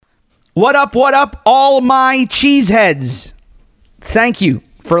What up, all my cheeseheads? Thank you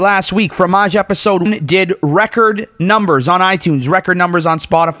for last week. Fromage episode 1 did record numbers on iTunes, record numbers on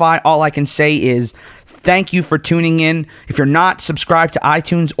Spotify. All I can say is thank you for tuning in. If you're not subscribed to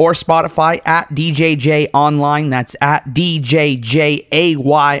iTunes or Spotify, at DJJ Online, that's at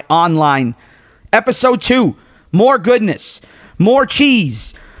DJJAY Online. Episode 2, more goodness, more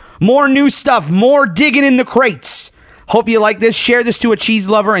cheese, more new stuff, more digging in the crates. Hope you like this. Share this to a cheese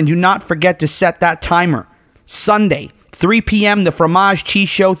lover, and do not forget to set that timer. Sunday, 3 p.m., the Fromage Cheese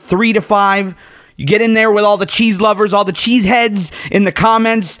Show, 3 to 5. You get in there with all the cheese lovers, all the cheese heads in the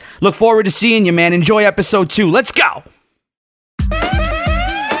comments. Look forward to seeing you, man. Enjoy episode 2. Let's go.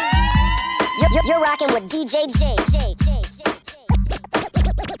 You're rocking with DJ J.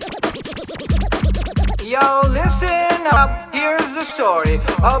 Yo, listen up, here's the story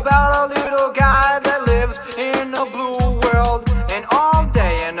about a little guy that lives in a blue world. And all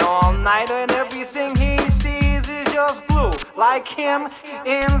day and all night and everything he sees is just blue. Like him,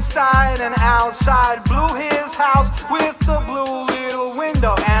 inside and outside. Blew his house with a blue little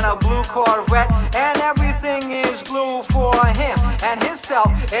window and a blue Corvette. And everything is blue for him and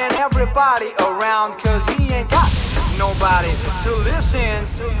himself and everybody around. Cause he ain't got nobody to listen.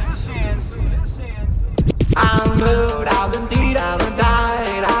 I'm blue, I've been deed, I've been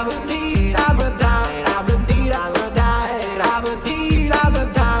died, I've been deed, I've been died, I've been deed, I've been died, I've been deed, I've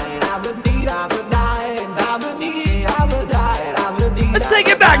been died, I've been deed, I've been died, I've been deed, I've been died, I've been deed. Let's take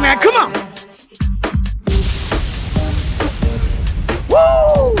it back, man. Come on.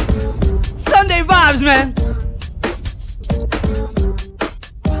 Woo! Sunday vibes, man.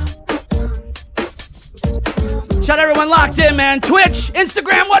 Shout out everyone locked in, man. Twitch,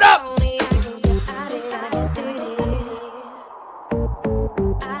 Instagram, what up?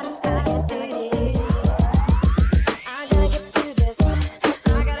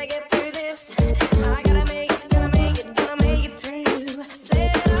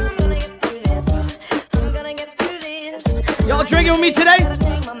 Y'all drinking with me today?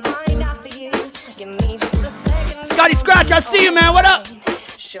 Scotty Scratch, I see you, man. What up?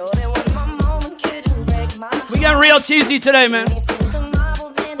 We getting real cheesy today, man.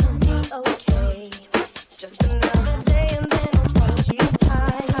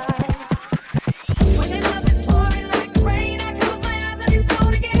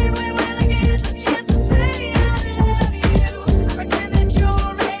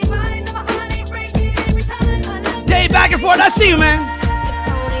 Dave, back and forth. I see you, man.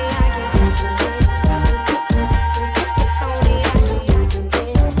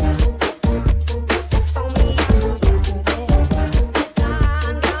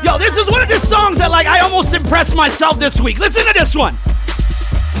 Yo, this is one of the songs that, like, I almost impressed myself this week. Listen to this one.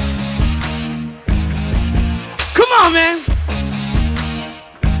 Come on, man.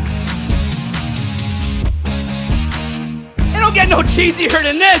 It don't get no cheesier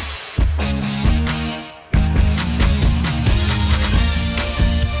than this.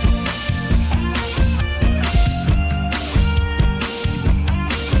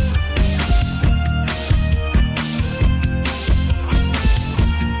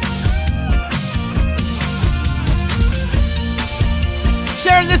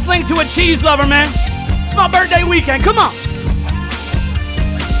 Share this link to a cheese lover, man. It's my birthday weekend. Come on.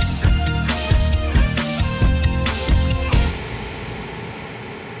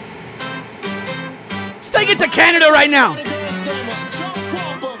 Let's take it to Canada right now.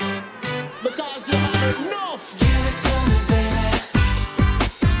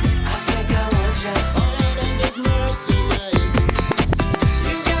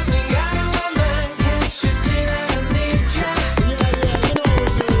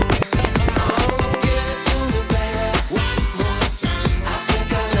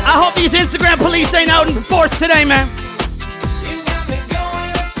 I hope these Instagram police ain't out in force today, man.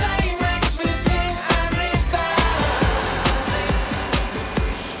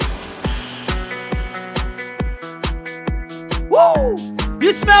 Woo!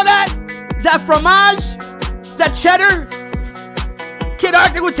 You smell that? Is that fromage? Is that cheddar? Kid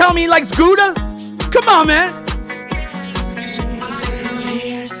Arctic would tell me he likes Gouda. Come on, man.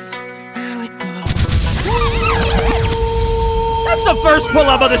 That's the first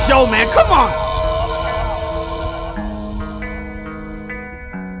pull-up of the show, man. Come on.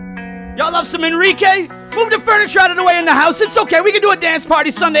 Y'all love some Enrique? Move the furniture out of the way in the house. It's okay. We can do a dance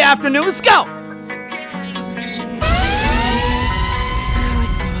party Sunday afternoon. Let's go.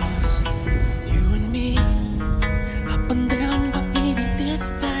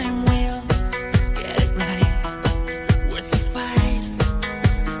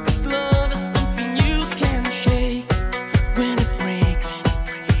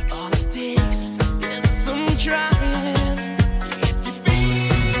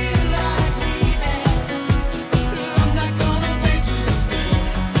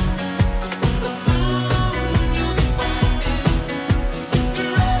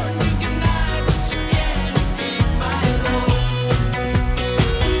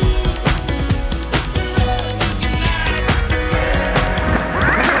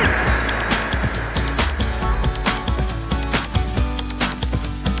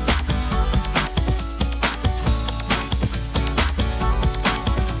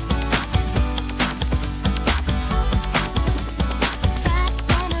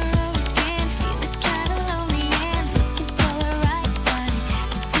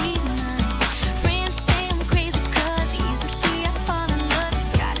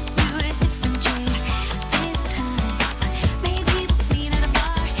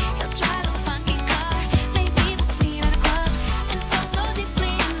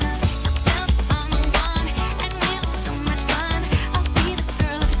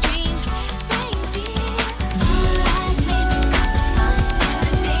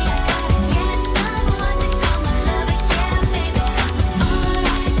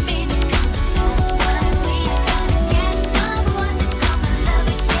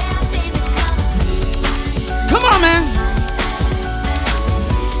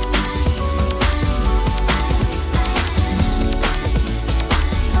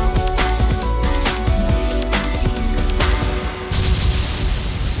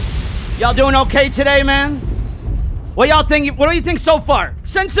 Y'all doing okay today, man? What y'all think? What do you think so far?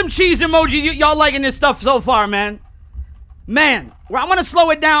 Send some cheese emojis. Y'all liking this stuff so far, man? Man, well, I'm gonna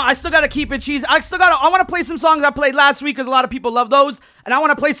slow it down. I still gotta keep it cheese. I wanna play some songs I played last week because a lot of people love those, and I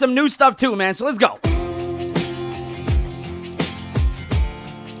wanna play some new stuff too, man. So let's go.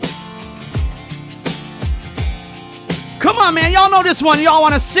 Come on, man. Y'all know this one. Y'all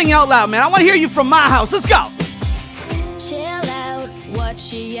wanna sing out loud, man. I wanna hear you from my house. Let's go. Chill out, what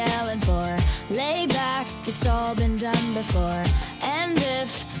she yelling for? Lay back, it's all been done before. And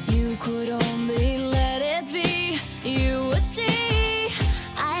if you could only let it be, you would see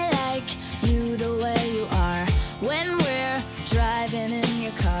I like you the way you are. When we're driving in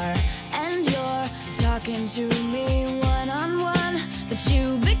your car and you're talking to me one-on-one, but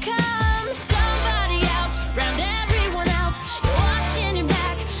you become somebody else round everyone else. You're watching your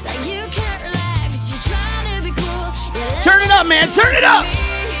back like you can't relax. You're trying to be cool. Turn it up, man. Turn it up.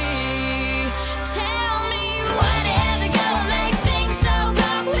 Tell me what has it gonna make things so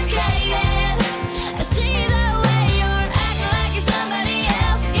complicated? I see the way you're acting like you're somebody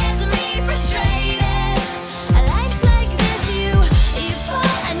else gets me frustrated. Life's like this, you fall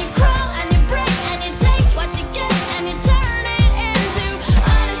and you crawl and you break and you take what you get and you turn it into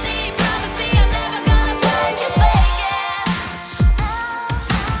honesty. Promise me I'm never gonna find you faking.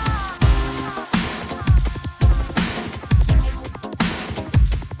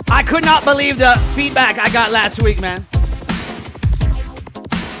 I could not believe the feedback I got last week, man.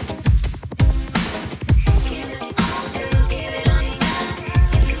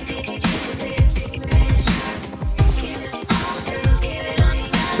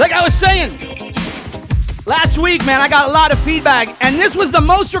 Like I was saying, last week, man, I got a lot of feedback, and this was the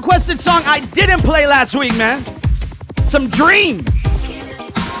most requested song I didn't play last week, man. Some Dream.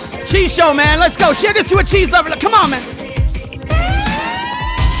 Cheese Show, man. Let's go. Share this to a cheese lover. Come on, man.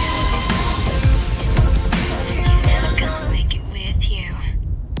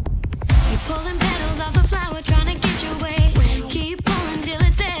 Pulling petals off a flower, trying to get your way. Keep pulling till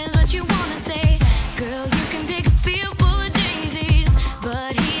it says what you wanna say. Girl, you can pick a field full of daisies,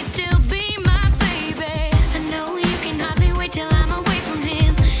 but he'd still be my baby. I know you can hardly wait till I'm away from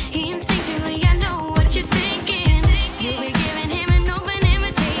him. Instinctively, I know what you're thinking. You'll be giving him an open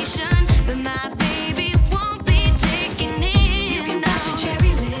invitation, but my baby won't be taking it. You can nod your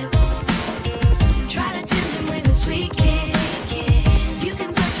cherry lips, try to tempt him with a sweet kiss. You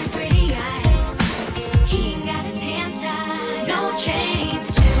can put your pretty eyes. He ain't got his hands tied. No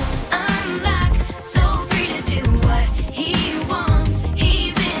chains to unlock. So free to do what he wants.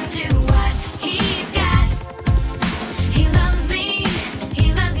 He's into what he's got. He loves me.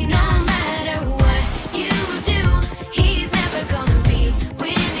 He loves you no matter what you do. He's never gonna be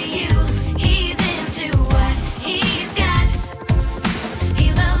with you. He's into what he's got.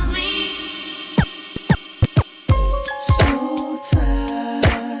 He loves me. So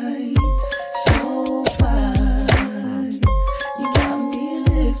tight, so fine. You got me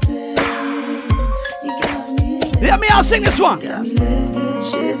lifted. You got me lifted. Let me all sing this one. Got me lifted,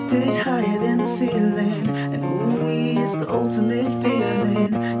 shifted higher than the ceiling. And ooh, it's the ultimate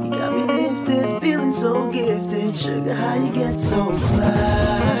feeling. You got me lifted, feeling so gifted. Sugar, how you get so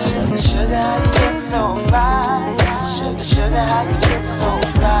fly? Sugar, sugar, how you get so fly? Sugar, sugar, how you get so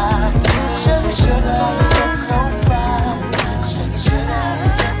fly? Sugar, sugar, how you get so fly? Sugar, sugar, how you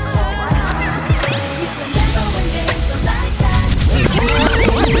get so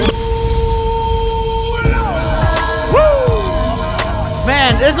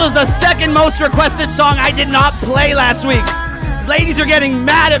Man, this was the second most requested song I did not play last week. These ladies are getting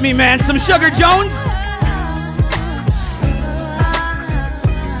mad at me, man. Some Sugar Jones.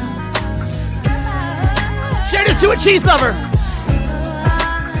 Share this to a cheese lover.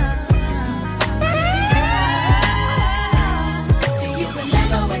 Do you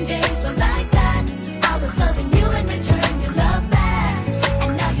remember when days were like that? I was loving you and returning your love back.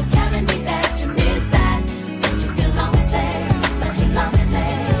 And now you're telling me that you miss that. That you feel lonely, but you lost me.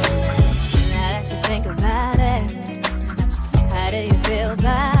 Now that you think about it, how do you feel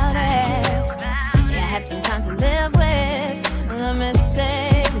about it? You had some time to live with the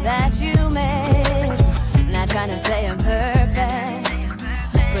mistake that you made. Not trying to say I'm perfect.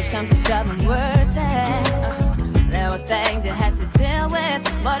 Push comes to shove, I'm worth it. There were things you had to deal with,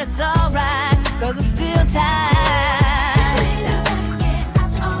 but it's alright, cause we're still tight.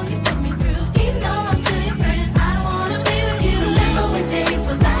 After all you put me through, even though I'm still your friend, I don't wanna be with you. Remember when days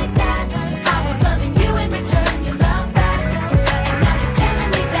were like that? I was loving you and returning your love back. And now you're telling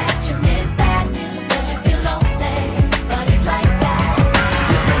me that you miss that. That you feel lonely, but it's like that.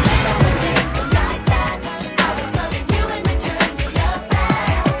 Remember when days were like that? I was loving you and returning your love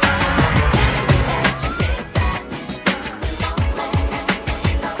back.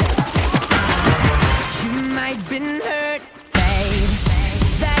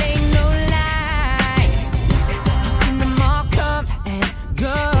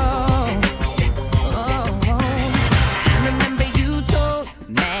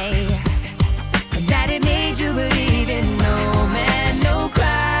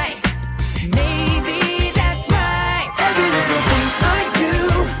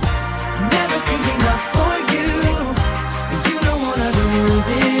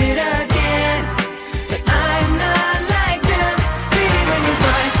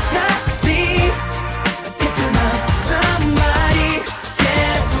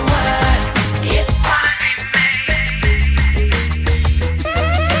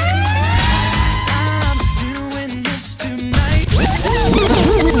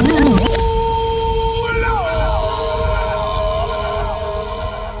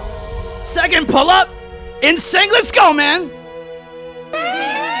 In sync, let's go, man. You're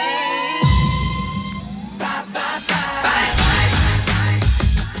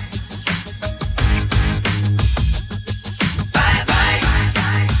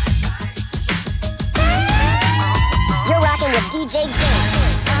rocking with DJ J.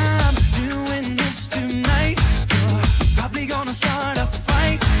 I'm doing this tonight. You're probably gonna start a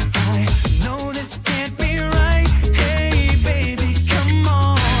fight. I know this can't be right. Hey, baby, come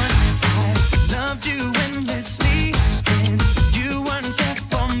on. I loved you endlessly, and you weren't there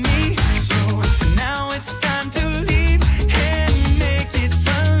for me. So now it's time to leave and make it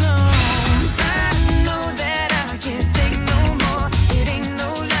alone. I know that I can't take no more. It ain't no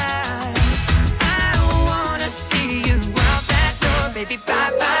lie. I wanna see you out that door, baby.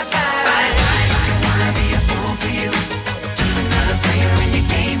 Bye, bye, bye. Don't wanna be a fool for you. Just another player in your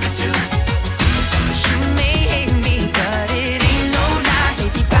game for two. You may hate me, but it ain't no lie,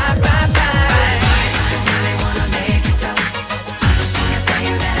 baby. Bye, bye, bye. Don't really wanna make it tough. I just wanna tell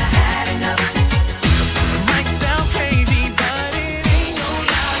you that I had enough. It might sound crazy, but it ain't no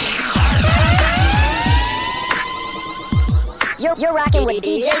lie. You're rocking with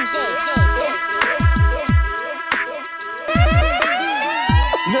DJ J.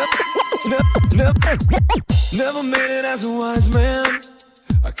 Never made it as a wise man.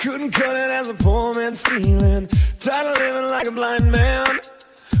 I couldn't cut it as a poor man stealing. Tired of living like a blind man.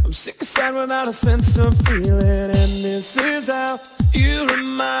 I'm sick aside without a sense of feeling. And this is how you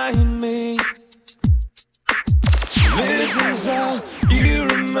remind me. This is how you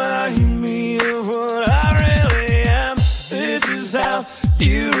remind me of what I really am. This is how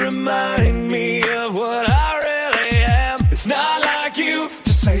you remind me of what I really am. It's not like you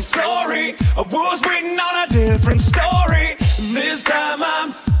to say sorry. I was waiting on a different story. And this time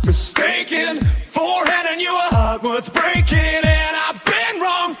I'm mistaken for handing you a heart worth breaking. And I've been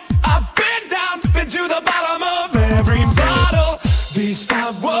wrong, I've been down, been to the bottom of every bottle. These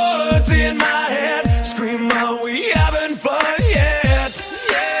 5 words in my head scream out we haven't fun yet.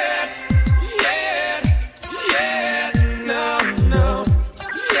 Yet, yet, yet, no, no.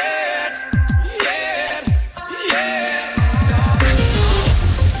 Yet, yet, yet,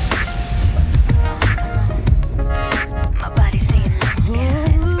 My body's saying let's go.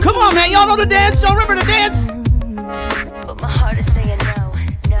 Come on, man. Y'all know the dance. Y'all remember the dance? But my heart is saying no,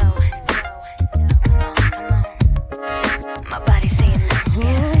 no, no. My body's saying let's go,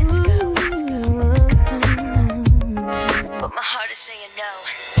 let's go. But my heart is saying no,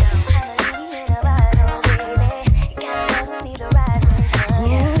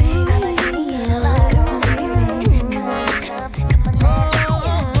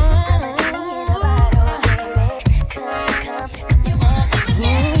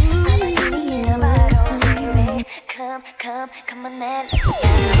 Come on, man.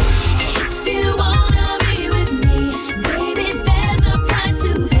 If you wanna be with me, baby, there's a price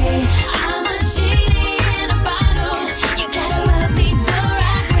to pay. I'm a genie in a bottle. You gotta rub me the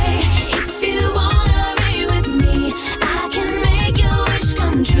right way. If you wanna be with me, I can make your wish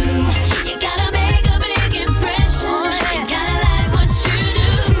come true. You gotta make a big impression. Gotta like what you do.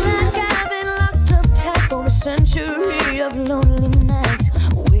 Feel like I've been locked up tight for a century of lonely nights,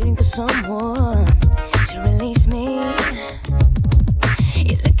 waiting for someone to release me.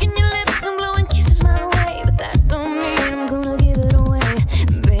 You're licking your lips and blowing kisses my way, but that don't mean I'm gonna give it away,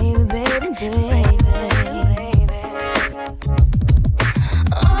 baby, baby, baby.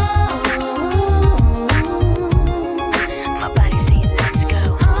 Oh, my body's saying let's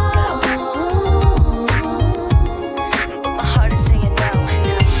go, go. But my heart is saying no.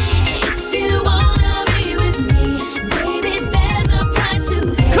 If you wanna be with me, baby, there's a price to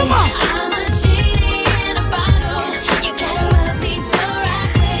pay. Come on. I'm a genie in a bottle. You gotta rub me the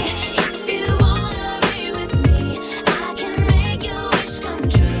right way. If you wanna be with me, I can make your wish come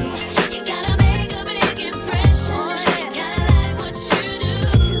true. You gotta make a big impression. Gotta like what you do.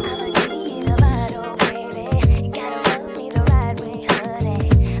 I'm a genie in a bottle, baby. You gotta rub me the right way, honey.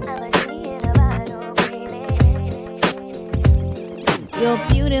 I'm a genie in a bottle, baby. You're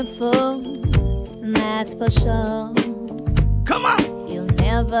beautiful, that's for sure. Come on. You'll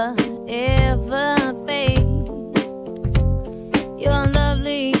never, ever fade. You're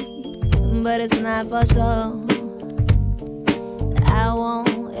lovely, but it's not for sure. I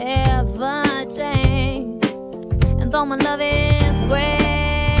won't ever change. And though my love is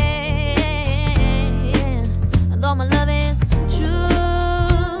great, and though my love is true,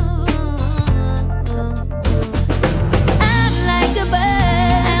 I'm like a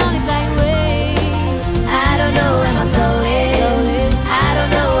bird, I only fly away. I don't know where my soul is. I don't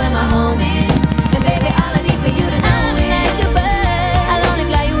know where my home is. And baby, all I need for you to know is I'm like a bird, I'll only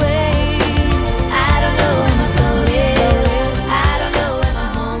fly away. I don't know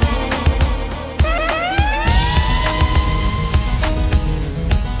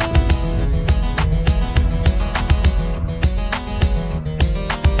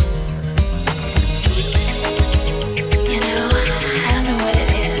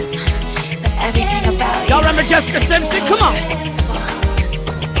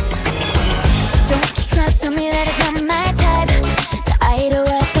Don't you try to tell me that it's not my type to idle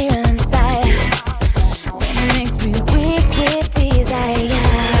what I feel inside. When it makes me weak with desire,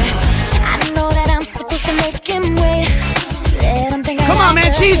 I know that I'm supposed to make him wait. Let him think Come on,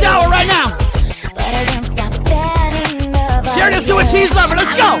 man, cheese hour right now. but I can't stop getting love. Share this to a cheese lover.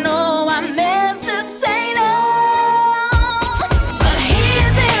 Let's I go. know I meant to say no, but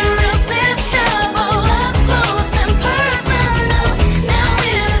he's irresistible, up close and personal. Now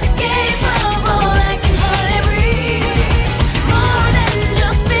inescapable, I can hardly breathe. More than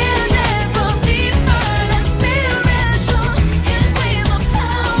just physical, deeper than spiritual. His ways are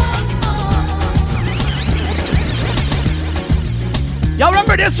powerful. Y'all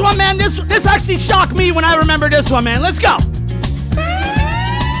remember this one, man? This actually shocked me when I remember this one, man. Let's go.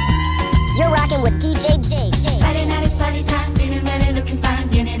 You're rocking with DJ J. Friday night is party time, feeling ready, looking fine,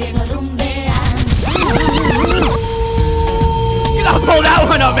 viene de rumbear. You gotta pull that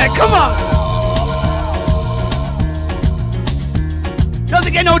one up, man. Come on.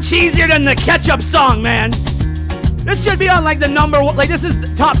 Doesn't get no cheesier than the ketchup song, man. This should be on like the number one. Like this is the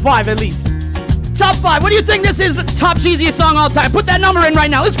top 5 at least. Top 5. What do you think this is? The top cheesiest song all time. Put that number in right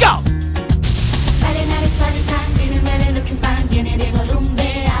now. Let's go. Friday night is party time, feeling ready, looking fine, viene de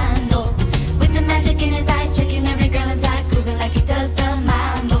rumbeando. With the magic in his eyes, tricking every girl inside, grooving like he does the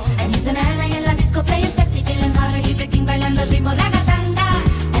mambo. And he's an ally in la disco, playing sexy, feeling hotter. He's the king, bailando ritmo ragatanga.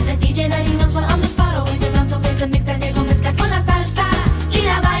 And the DJ that he knows well on the spot, always around, so plays the mix that they gon' mezclar con la salsa. Y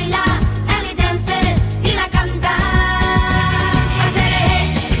la baila, and he dances, y la canta. Hacer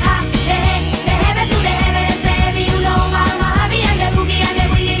ha, déjeme tú, déjeme de ser, you know, mama, happy and the boogie and the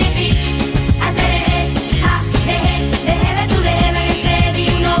boogie repeat. Hacer ha, déjeme tú, déjeme de ser,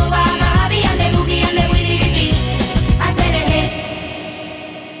 you know, mama, happy and the boogie and the boogie repeat. Hacer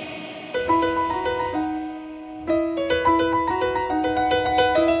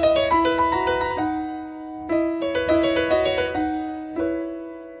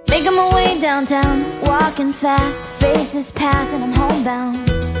Making my way downtown, walking fast, faces pass and I'm homebound.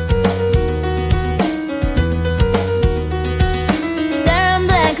 Staring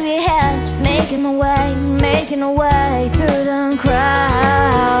blankly ahead, just making my way through the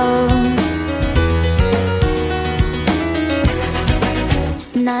crowd.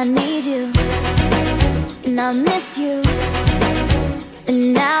 And I need you, and I miss you,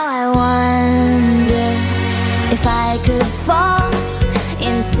 and now I wonder if I could fall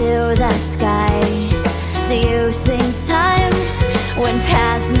into the sky. Do you think time would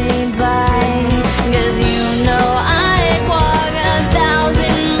pass me by? 'Cause you know I'd walk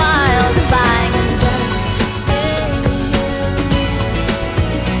 1,000 miles if I could just see you.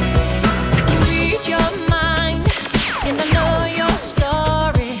 read your mind, and I know your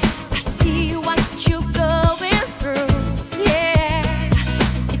story. I see what you're going through. Yeah,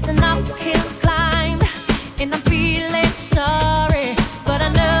 it's an uphill climb, and I'm feeling sorry, but I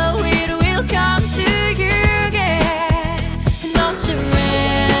know it will come to you. Yeah, and don't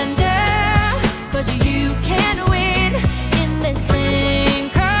surrender, 'cause you can win in this thing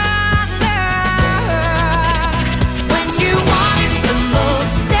called love. When you want it the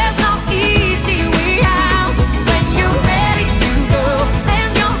most, there's no easy way out. When you're ready to go, then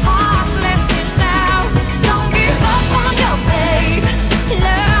your heart's letting out. Don't give up on your faith.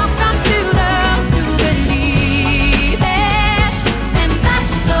 Love comes to those who believe it, and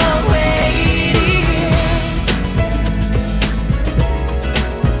that's the way it is.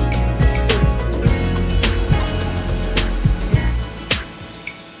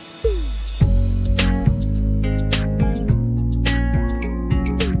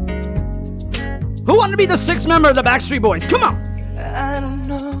 Who wanted to be the 6th member of the Backstreet Boys? Come on. I don't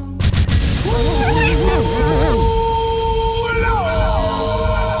know.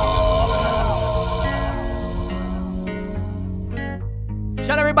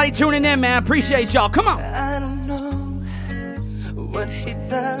 Shout out everybody tuning in, man. Appreciate y'all. Come on. I don't know what he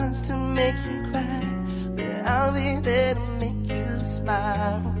does to make you cry, but I'll be there to make you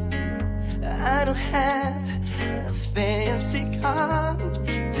smile. I don't have a fancy car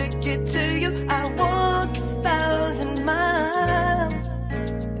to get to you. I walk 1,000 miles.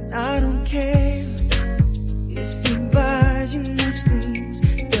 I don't care if he buys you nice things,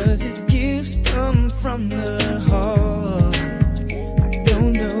 'cause his gifts come from the heart. I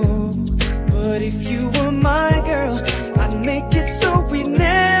don't know, but if you were my girl, I'd make it so we'd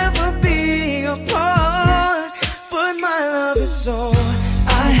never be apart. But my love is all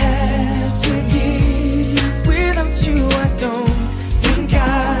I have to give. Without you, I don't think I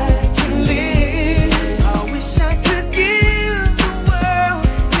can live. I wish I could give the world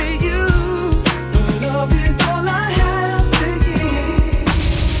to you. But love is all I have to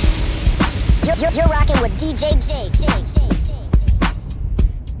You're rocking with DJ Jake.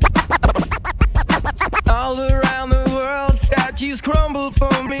 All around the world, statues crumble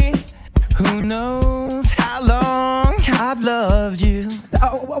for me. Who knows how long I've loved you?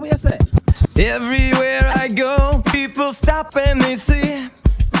 What we say? Everywhere I go, people stop and they see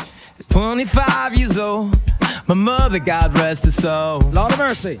 25 years old, my mother, God rest her soul. Lord of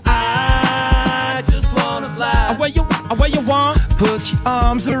mercy. I just wanna fly. Where you want? Put your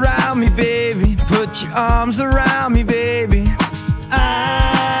arms around me, baby. Put your arms around me, baby.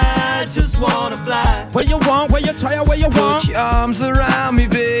 I just wanna fly. Where you want? Where you try? Where you want? Put your arms around me,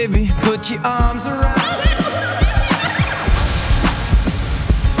 baby. Put your arms around me.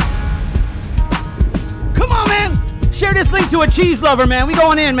 Come on, man. Share this link to a cheese lover, man. We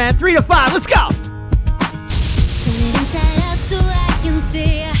going in, man. 3 to 5. Let's go. Turn it inside out so I can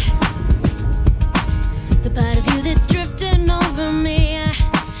see the part of you that's drifting over me.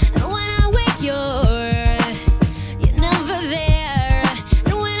 And when I wake, you're never there.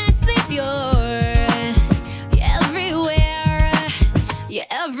 And when I sleep, you're everywhere. You're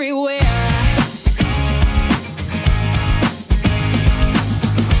everywhere.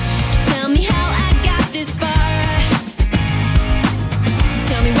 Just tell me how I got this far. Just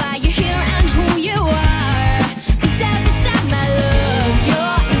tell me why you're here and who you are. 'Cause every time I look,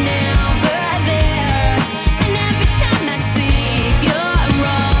 you're never there. And every time I sleep, you're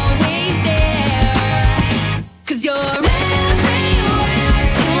always there. 'Cause you're everywhere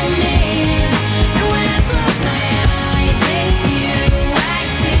to me. And when I close my eyes, it's you I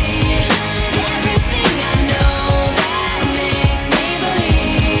see. Everything I know that makes me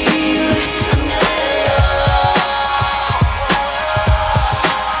believe I'm not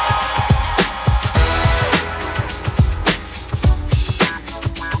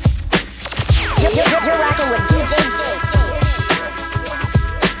You're rocking with DJ Jake.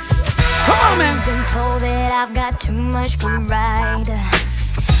 Come on, man. been told that I've got too much pride.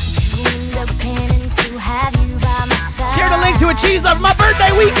 Too independent to have you by my side. Share the link to a cheese lover. My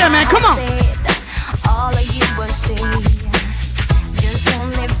birthday weekend, man. Come on. All of you will see. Just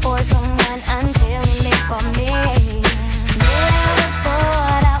only for someone until you live for me. Never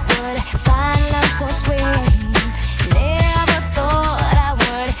thought I would find love so sweet. Never thought I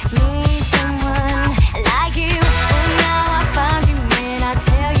would meet someone like you. But now I found you and I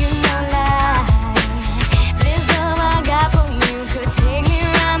tell you no lie. This love I got for you could take me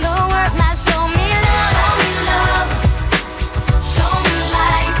around the world. Now show me love, show me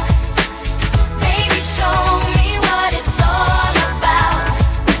life. Baby, show me what it's all about.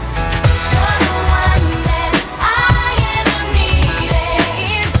 You're the one that I ever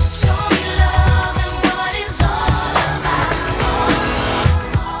needed. Show me love and what it's all about.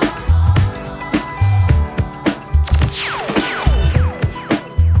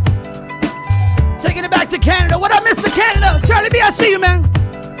 Taking it back to Canada. What up, Mr. Canada? Charlie B, I see you, man.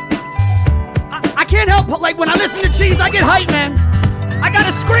 I can't help but, like, when I listen to cheese, I get hyped, man. I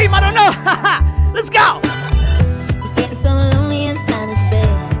gotta scream. I don't know. Let's go. It's getting so lonely inside this bed.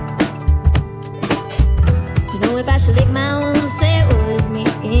 To know if I should lick my wounds, say it was me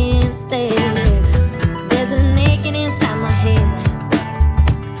instead. There's a naked inside my head.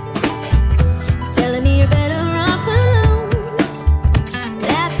 It's telling me you're better off alone. But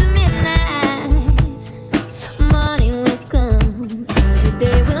after midnight, morning will come. Every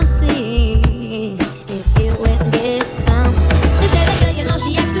day we'll see if you will get some. They say that girl, you know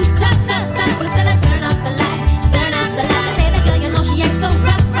she acts too tough. But it's gonna turn off the light. Turn off the light. They say that girl, you know she acts so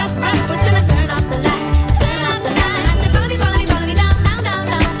rough. But it's gonna turn off the light. Turn off the light. I said, follow me down,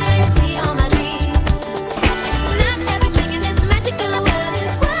 till you see all my dreams. Not everything in this magical world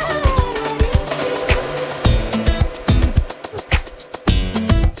is right.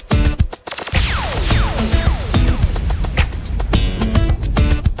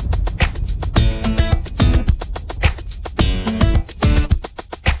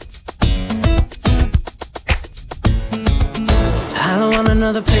 I don't want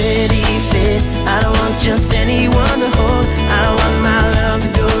another pretty face. I don't want just anyone to hold. I don't want my love to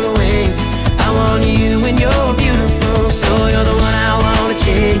go to waste. I want you and you're beautiful. So you're the one I wanna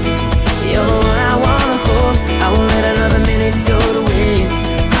chase. You're the one I wanna hold. I won't let another minute go to waste.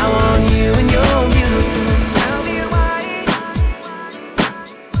 I want you and you're beautiful. Tell me why.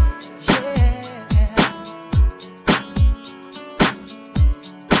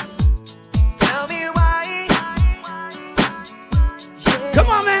 Tell me why. Come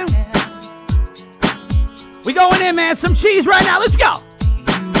on, man. We going in, man. Some cheese right now. Let's go.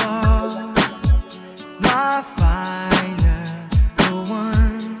 You are my fire, the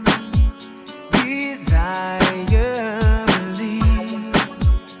one desire. Believe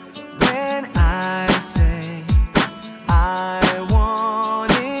when I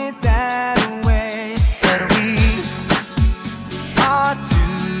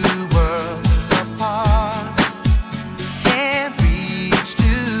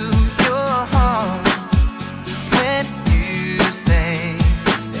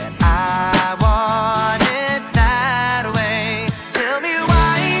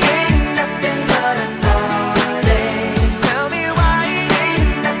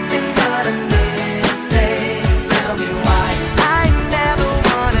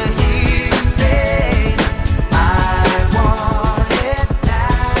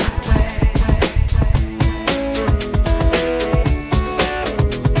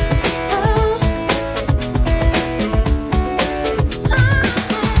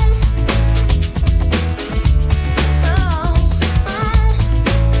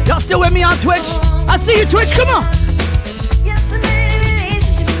Twitch. I see you, Twitch. Come on. Yes, I made a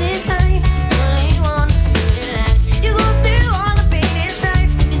relationship in this life. Only one to last. You go through all the pain in strife.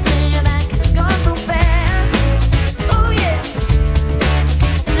 When you turn your back, it's gone so fast. Oh yeah,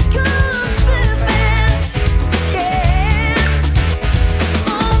 and it goes so fast. Yeah.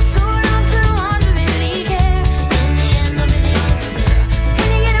 Oh, so long to the ones who really care. In the end, the video is there. When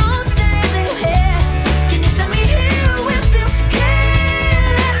you get old, stars in your hair. Can you tell me who will still care?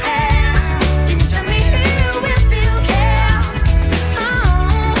 Can you tell me who will still care?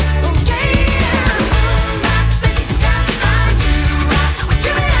 Oh, okay. Baby, time to find you. We're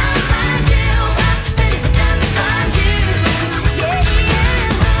dreaming out to find you. Baby, time to find you. Yeah, yeah.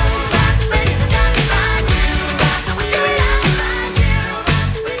 Baby, time to find you. We're dreaming out to find you.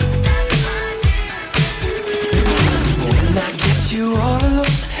 Baby, time to find you. When I get you all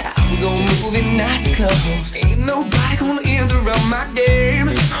alone, I'm gonna move in nice clothes. Ain't nobody gonna interrupt my game.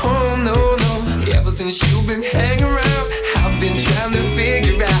 Oh no, no. Ever since you've been hanging around, I've been trying to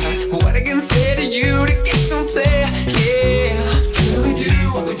figure out what I can say to you to get some play. Yeah. Can we do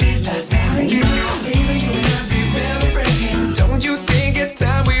what we did last night again? Maybe you and I be better friends. Don't you think it's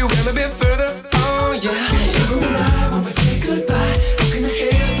time we went a bit further? Oh yeah. You and I, when we say goodbye, looking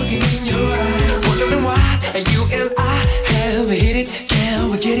ahead, looking in your eyes, wondering why you and I have hit it. Can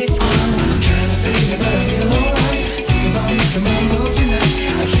we get it on? Kinda feeling, but I feel alright. Think about making my move tonight.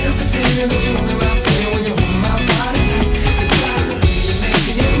 I can't pretend that you're only my friend when you hold my body tight. 'Cause I like the way you're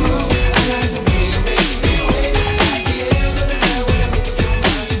making it move. I like the way you're making me wait. I like the air of the night when I make it feel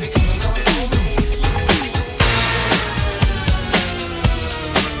right. You become a long home to me.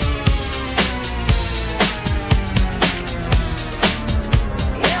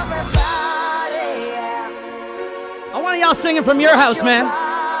 I want y'all singing from your house, man.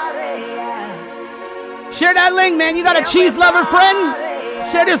 Share that link, man. You got a cheese lover friend?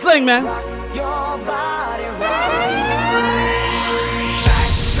 Share this link, man.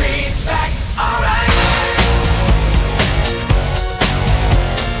 Backstreet's back, alright.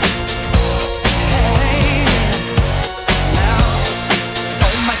 Hey, now,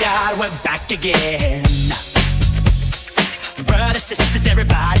 oh my God, we're back again. Brothers, sisters,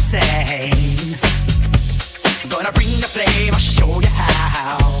 everybody sing. Gonna bring the flame, I'll show you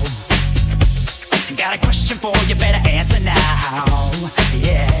how. Got a question for you, better answer now.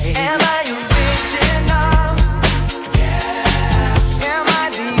 Yeah. Am I original? Yeah. Am I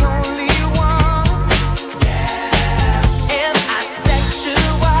the only one? Yeah. Am I sexual?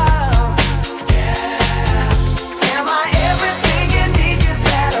 Yeah. Am I everything you need? You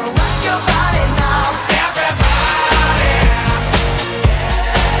better rock your body now. Everybody.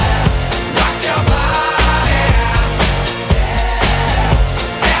 Yeah. Rock your body. Yeah.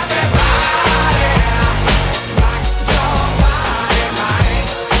 Everybody. Rock your body, right?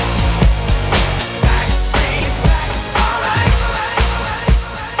 Backstreet's back, alright.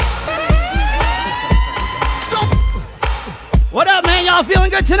 What up, man? Y'all feeling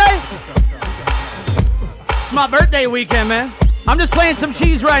good today? It's my birthday weekend, man. I'm just playing some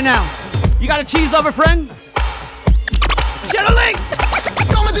cheese right now. You got a cheese lover friend? Share the link.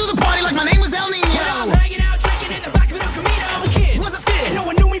 Gonna do the party like my name was El Nino. Hanging out, drinking in the back of El Camino. I was a kid, Was a skid. and no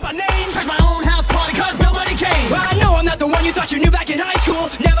one knew me by name. Trash my own house party cause nobody came. Well, I know I'm not the one you thought you knew back in high school.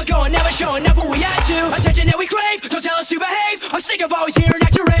 Never going, never showing up when we had to. Attention that we crave, don't tell us to behave. I'm sick of always hearing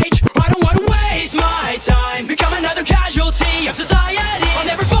at your age. I don't want to waste my time. Become another casualty of society. I'll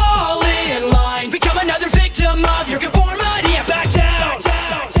never fall in line. Become another victim of your conformity. And back down.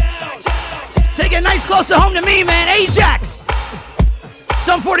 Take it nice close to home to me, man. Ajax.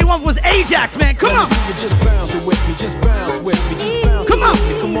 Sum 41 was Ajax, man. Come on. Let me see you just bounce it with me, just bounce with me, just bounce Come it on. with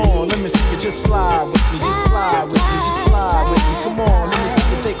me. Come on, let me see you just slide with me, just slide with me, just slide with me. Come on, let me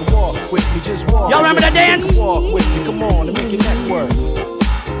see you take a walk with me, just walk. Y'all remember with that me, dance? Take a walk with me, come on, and make your neck work.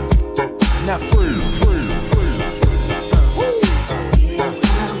 Now free, free, free.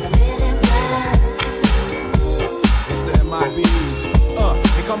 It's the MIBs.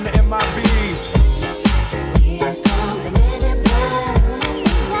 Here come the MIBs.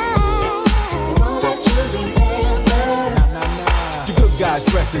 The good guys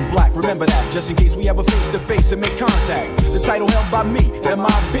dress in black, remember that, just in case we ever face to face and make contact. The title held by me,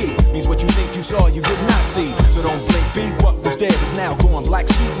 MIB, means what you think you saw, you did not see. So don't blink, be what was dead is now gone. Black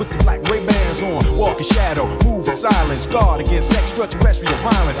suit with the black Ray-Bans on, walk in shadow, move in silence, guard against extraterrestrial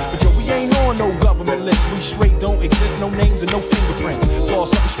violence. But yo, we ain't on no government list, we straight don't exist, no names and no fingerprints. Saw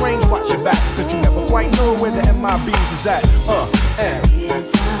something strange, watch your back, cause you never quite know where the MIBs is at.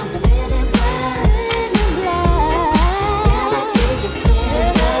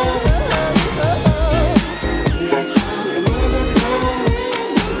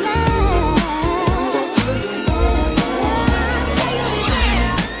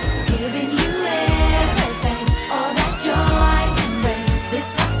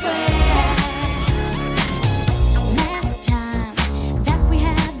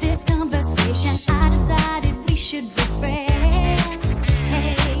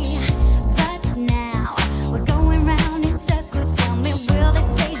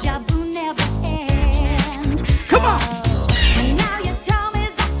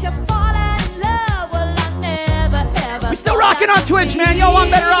 y'all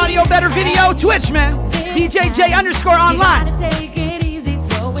want better audio, better video, Twitch, man. DJJ_online.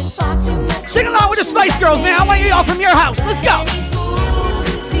 Sing along with the Spice Girls, man. I want y'all from your house. Let's go.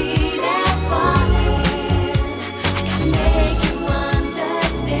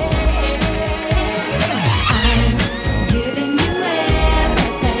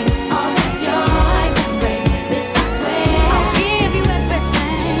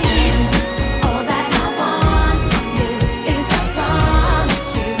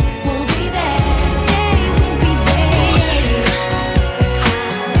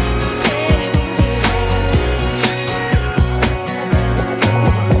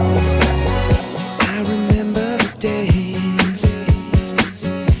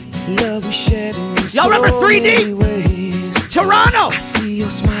 Y'all remember 3D? Toronto! I see your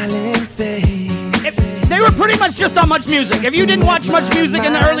smiling face. They were pretty much just on Much Music. If you didn't watch Much Music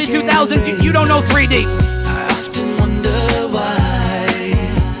in the early 2000s, you don't know 3D. I often wonder why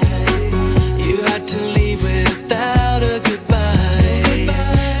you had to leave without a goodbye.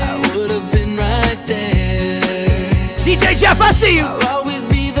 I would have been right there. DJ Jeff, I see you. I'll always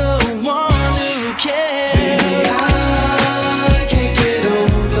be the one who cares. Baby, I can't get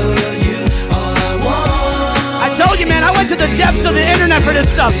over you. All I want. I told you, man, I went to the depths of the internet for this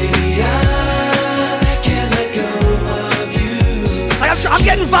stuff. Baby, I can't let go of you. Like I'm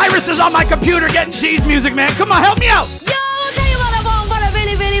getting viruses on my computer, getting cheese music, man. Come on, help me out. Yo, I'll tell you what I want, what I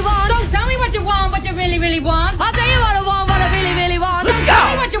really, really want. So tell me what you want, what you really, really want. I'll tell you what I want, what I really, really want. Let's so go.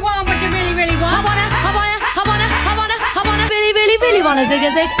 Tell me what you want, what you really, really want. I wanna, really, really, really wanna zig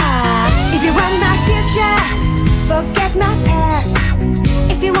a zig ah. If you want my future, forget my past.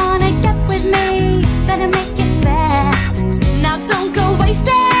 If you wanna get with me, better make it fast. Now don't go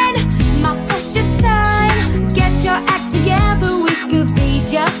wasting my precious time. Get your act together, we could be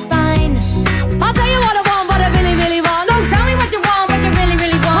just fine. I'll tell you what I want, what I really, really want. So tell me what you want, what you really,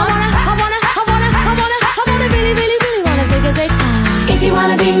 really want. I wanna really, really, really wanna zig a zig ah. If you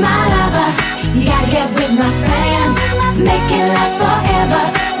wanna be my lover, you gotta get with my friends. Make it last forever.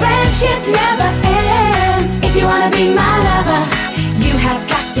 Friendship never ends. If you wanna be my lover, you have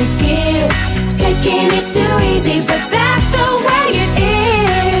got to give. Taking is too easy, but that's the way it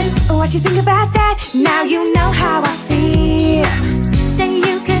is. What you think about that? Now you know how I feel. Say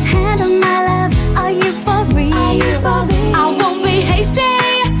you could handle my love. Are you for real? I won't be hasty.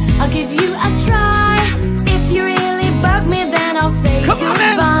 I'll give you a try. If you really bug me, then I'll say Come on,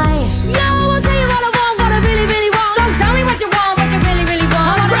 man. goodbye. Yo, I'll tell you what I want, what I really, really want. So tell me what you want, what you really, really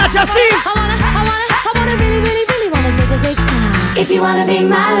want. Scratch, I see. I wanna really, really, really wanna zig a zig ah. If you wanna be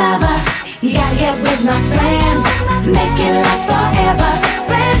my lover, you gotta get with my friends. Make it last forever.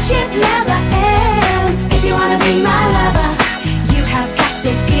 Friendship never ends. If you wanna be my lover, you have got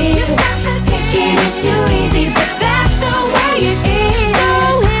to give. Taking is too easy, but that's the way it is.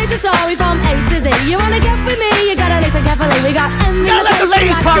 So here's a story from A to Z. You wanna get with me, you gotta listen carefully. We got M in Gotta let the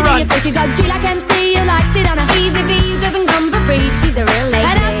ladies part run. She got G like MC, you like sit on a easy V. Doesn't come for free, she's a real lady.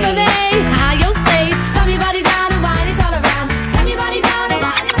 And as for me, how you'll say, slam your body down and wine it all around. Slam your body down and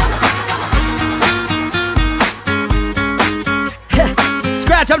wine it all around.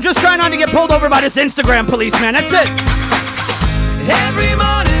 Scratch, I'm just trying not to get pulled over by this Instagram police, man. That's it. Every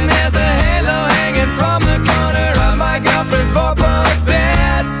morning there's a halo hanging from the corner of my girlfriend's four-post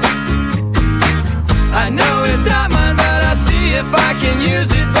bed. I know it's not mine, but I'll see if I can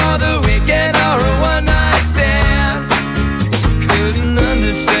use it for the weekend or a one-night stand. Couldn't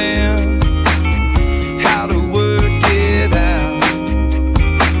understand how to work it out.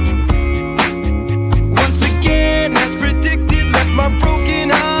 Once again, as predicted, left my broken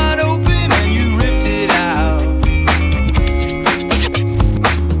heart open and you ripped it out.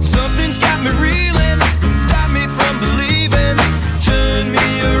 Something's got me reeling, stopped me from believing, turned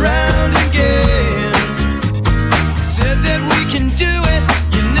me around again. Said that we can do it,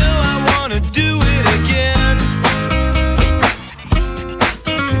 you know I wanna do it again.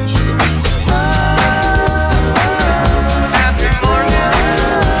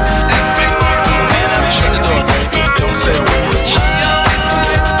 Shut the door, baby. Don't say a word.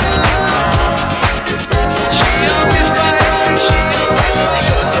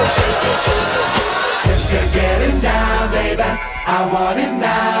 Get it now, baby. I want it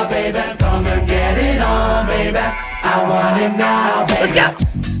now, baby. Come and get it on, baby. I want it now, baby. Let's go.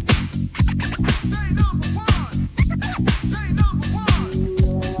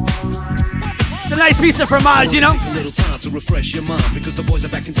 It's a nice piece of fromage, you know? Take a little time to refresh your mind because the boys are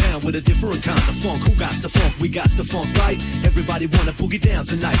back in town with a different kind of funk. Who got the funk? We got the funk, right? Everybody wanna boogie down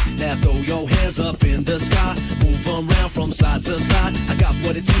tonight. Now throw your hands up in the sky. Move around from side to side. I got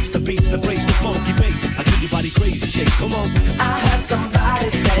what it takes, the beats, the breaks, the funky bass. I give your body crazy shakes. Come on. I heard somebody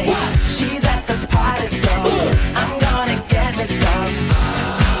say she's at the party, so I'm gonna get me some.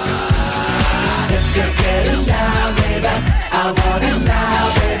 If you're getting down, baby, I want it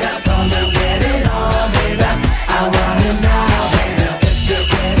now, baby. Come and get it on, baby. I want it now, baby. If you're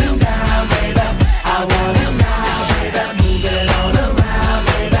getting down, baby, I want it now, baby. Move it on around,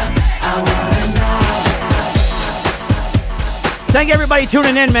 baby. I want it now. Thank everybody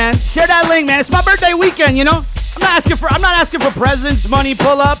tuning in, man. Share that link, man. It's my birthday weekend, you know? I'm not asking for presents, money,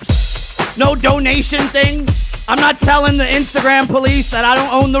 pull-ups, no donation thing. I'm not telling the Instagram police that I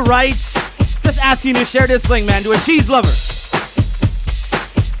don't own the rights. Just asking you to share this link, man, to a cheese lover.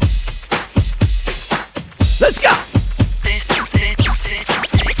 Let's go.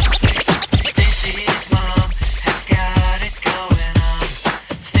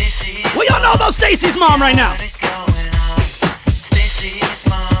 We all know about Stacy's mom right now.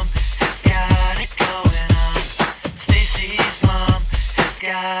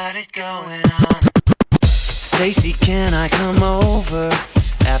 Stacy, can I come over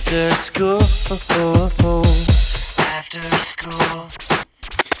after school? After school,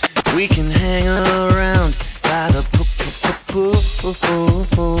 we can hang around by the pool.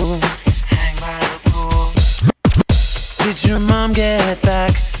 Hang by the pool. Did your mom get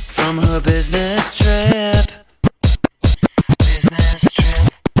back from her business trip? Business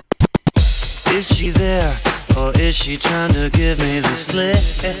trip. Is she there, or is she trying to give me the slip?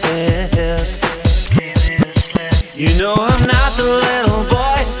 You know I'm not the little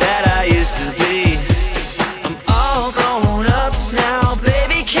boy that I used to be. I'm all grown up now,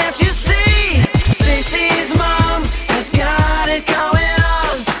 baby, can't you see? Stacy's mom has got it going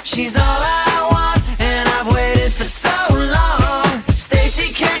on. She's all I want, and I've waited for so long.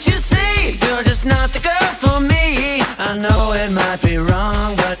 Stacy, can't you see? You're just not the girl for me. I know it might be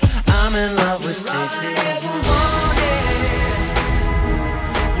wrong, but I'm in love with Stacy.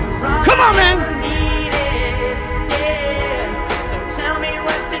 Come on, man.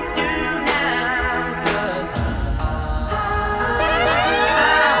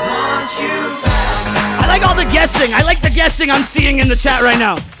 I like all the guessing. I like the guessing I'm seeing in the chat right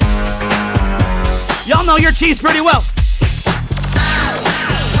now. Y'all know your cheese pretty well.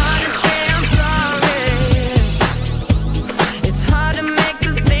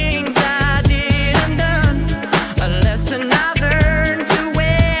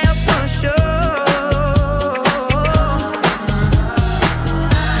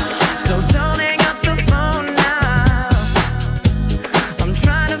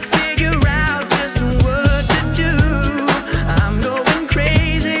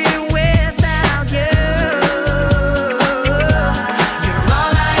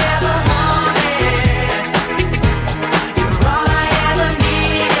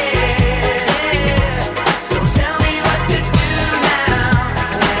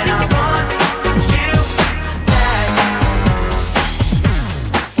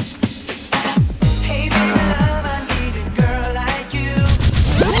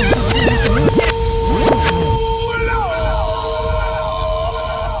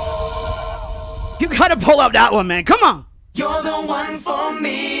 Pull up that one, man. Come on. You're the one for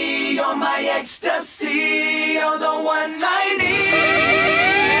me. You're my ecstasy. You're the one I need.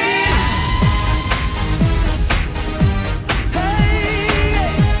 Hey,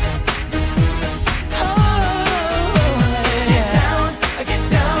 oh, get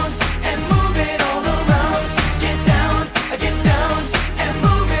down, and move it all around. Get down, and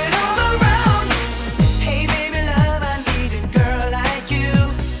move it all around. Hey, baby, love, I need a girl like you.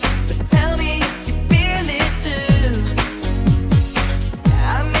 But tell me if you feel it too.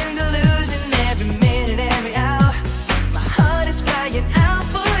 I'm in delusion every minute, every hour. My heart is crying out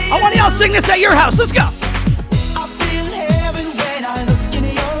for you. I want y'all sing this at your house. Let's go. I feel heaven when I look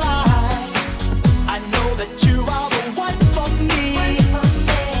into your eyes. I know that you are the one for me.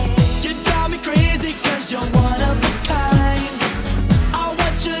 You drive me crazy 'cause you're one of a kind. I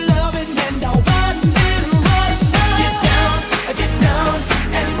want your loving and I want it right now. Get down,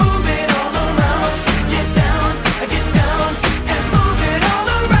 and move it all around. Get down, and move it all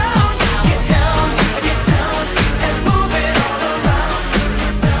around. Get down, and move it all around.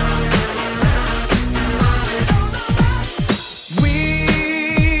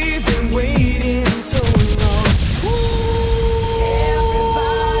 We've been waiting so long.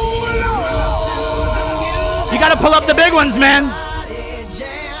 You gotta pull up the big ones, man.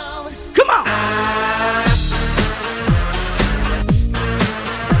 Come on.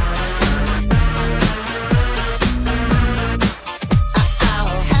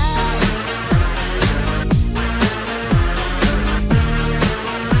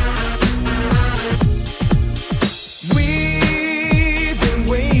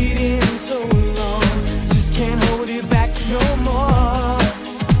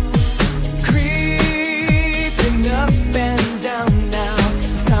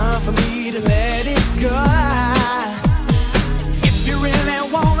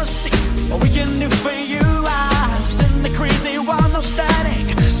 can do for you. I send the crazy one, no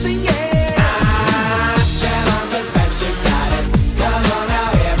static, sing it.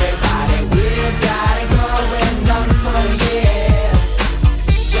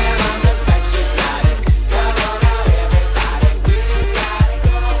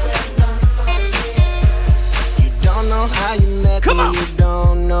 Come on. You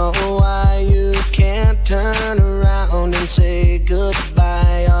don't know why you can't turn around and say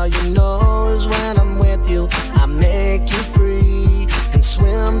goodbye. All you know is when I'm with you, I make you free and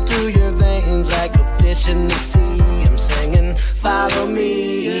swim through your veins like a fish in the sea. I'm singing, follow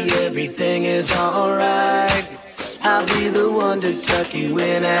me, everything is alright. I'll be the one to tuck you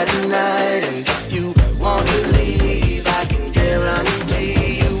in at night. And if you want to leave, I can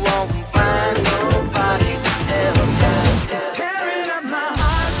guarantee you won't find nobody else.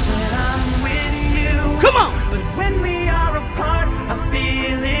 Come on! But when we are apart, I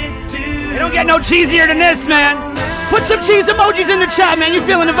feel it too. You don't get no cheesier than this, man. Put some cheese emojis in the chat, man. You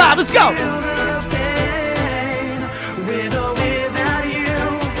feeling the vibe? Let's go. With or without you.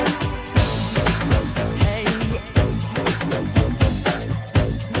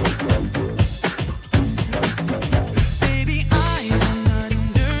 Baby, I don't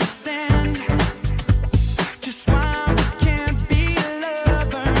understand just why we can't be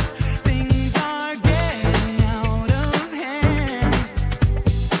lovers. Things are getting out of hand.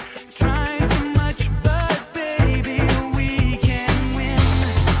 Trying too much, but baby, we can win.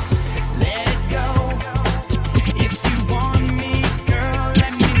 Let it go. If you want me, girl,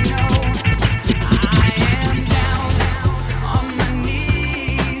 let me know. I am down on my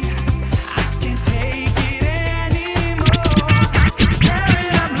knees. I can't take it anymore. It's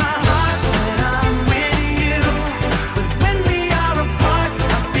tearing up my heart when I'm with you. But when we are apart,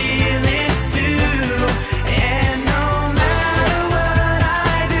 I feel it too. And no matter what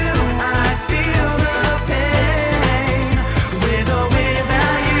I do, I feel the pain. With or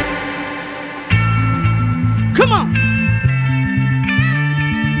without you. Come on!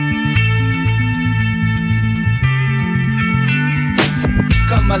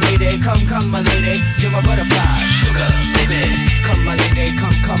 Come my lady, come my lady, you're my butterfly, sugar, baby. Come my lady,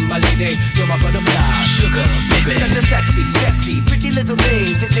 come my lady, you're my butterfly, sugar, baby. Such a sexy, pretty little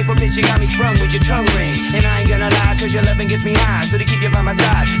thing. This April bitch, you got me sprung with your tongue ring. And I ain't gonna lie, cause your loving gets me high. So to keep you by my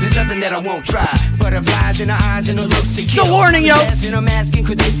side, there's nothing that I won't try. Butterflies in her eyes and her looks to kill. So warning, yo. And I'm asking,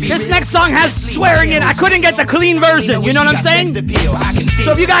 could this be This real? next song has swearing in. I couldn't get the clean version. You know what I'm saying?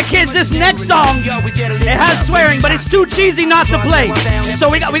 So if you got kids, this next song, it has swearing, but it's too cheesy not to play. So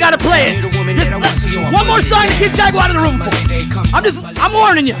we gotta play it. Just one more song the kids gotta go out of the room for. I'm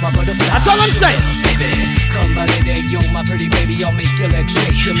warning you. That's all I'm saying. Come my lady, you're my pretty baby, I'll make your legs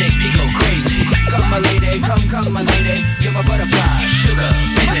shake, you make me go crazy. Come my lady, come my lady, you're my butterfly, sugar,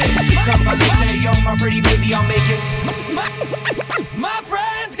 baby. Come my lady, you're my pretty baby, I'll make it. My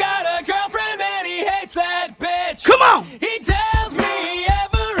friend's got a girlfriend and he hates that bitch. Come on! He tells me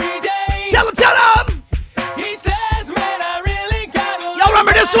every day. Tell him! He says, man, I really gotta. Y'all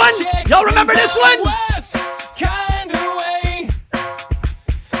remember this one? Y'all remember this one? West kind of way.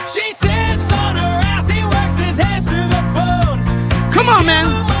 She sits on her ass, he works his hands to the bone. Come on, man.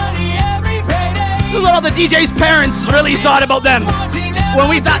 Look at all the DJ's parents really thought about them. When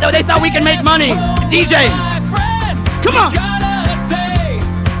they thought we can make money. DJ. Come on.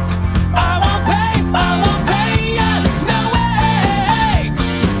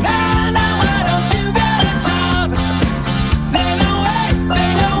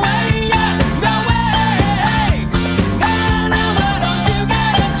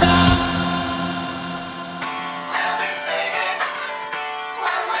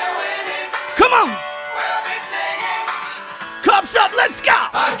 Come on. Cups up, let's go.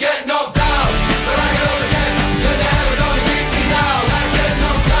 I get knocked down, but I get up again. You're never gonna keep me down. I get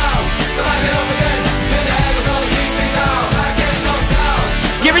knocked down, but I get up again. You're never gonna keep me down. I get knocked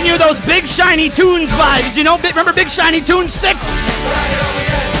down. Giving you those Big Shiny Tunes vibes, you know? Remember Big Shiny Tunes 6? But I get up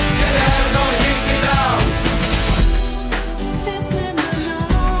again. You're never gonna keep me down.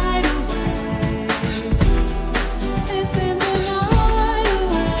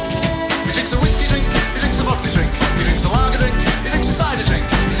 He drinks a whiskey drink, he drinks a vodka drink, he drinks a lager drink, he drinks a cider drink.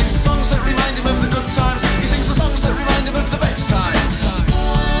 He sings the songs that remind him of the good times. He sings the songs that remind him of the better times.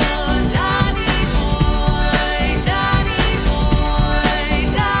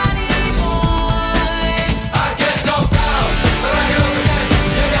 I get knocked down, but I get up again.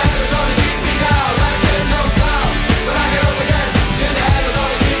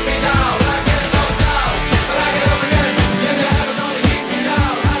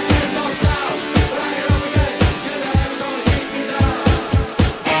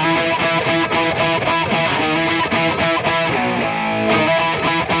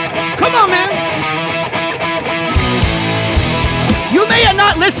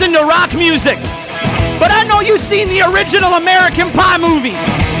 listen to rock music, but I know you've seen the original American Pie movie.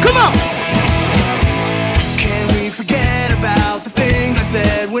 Come on. Can we forget about the things I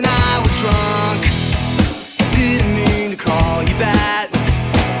said when I was drunk? Didn't mean to call you that.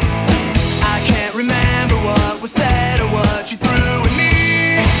 I can't remember what was said or what you threw at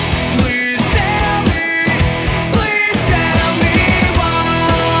me. Please tell me why.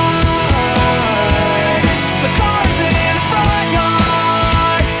 The car's in the front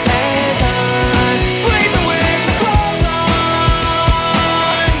yard and I'm sleeping with the clothes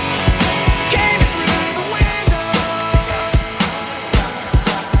on. Came through the window.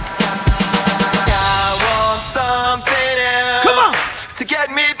 I want something else. Come on. To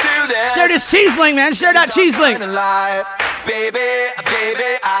get me through this. Share this cheese link, man. Share that cheese link. Baby,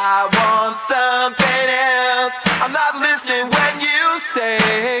 I want something else. I'm not listening when you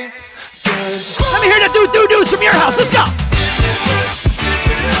say. Let me hear the do-do-do's from your house. Let's go.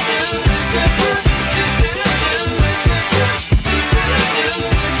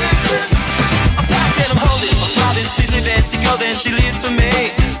 I'm packed and I'm holding. I'm smiling, she living, she golden, she lives for me.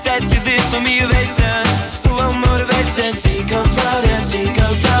 Says she lives for me, ovation. Who won't motivation? She comes round and she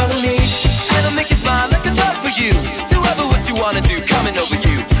goes down to me. And I'll make you smile like a drug for you. Do ever what you wanna do, coming over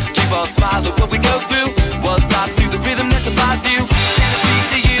you. Keep on smiling what we go through. One stop to the rhythm that divides you. And I speak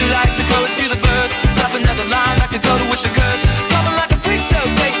to you like the chorus to the verse. Drop another line like a total with the curse. Coming like a freak show,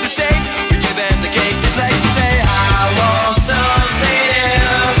 takes the stage. We're giving the game, she plays, she say, I want something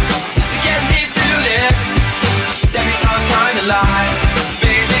else to get me through this. Every time trying to lie.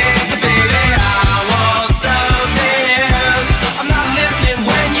 Baby, I want something else. I'm not listening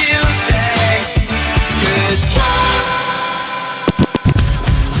when you say goodbye.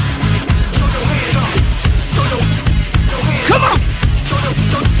 Come on.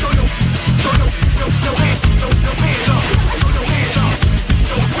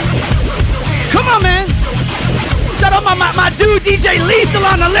 Come on, man. Shout out my dude DJ Lethal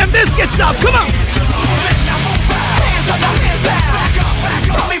on the Limp Bizkit stuff. Come on. Hands up, now hands back. Back up, back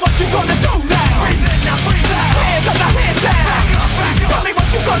up. Tell me what you gonna do now. Breathe in, now breathe out. Hands up, now hands back. Back up, back up. Tell me what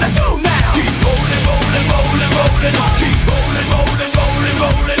you gonna do now. Keep rolling, rolling, rolling, rolling. Keep rolling, rolling, rolling,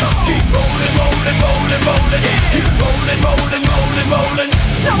 rolling. Keep rolling, rolling, rolling, rolling. Keep rolling, rolling, rolling, rolling.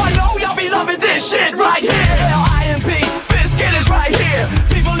 Now I know y'all be loving this shit right here. L.I.M.P. Biscuit is right here.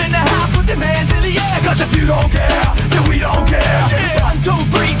 People in the house put their hands in the air. Cause if you don't care, then we don't care. 1, 2,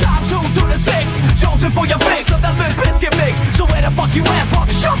 3 times 2 to the 6. Jonesing for your fix of that Limp Bizkit mix. So where the fuck you at, punk?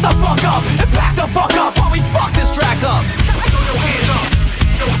 Shut the fuck up and back the fuck up while we fuck this track up.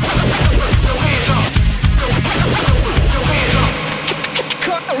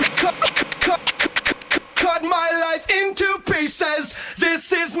 Cut my life into pieces.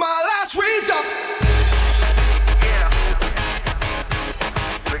 This is my last reason.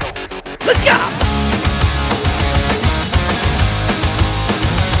 Let's go.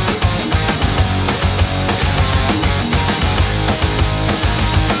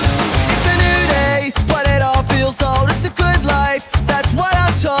 It's a new day, but it all feels old. It's a good life, that's what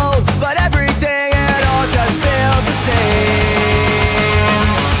I'm told. But everything, it all just feels the same.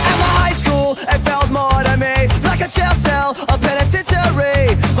 At my high school, it felt more to me like a jail cell, a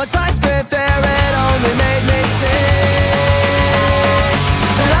penitentiary. My time spent there, it only made me sing.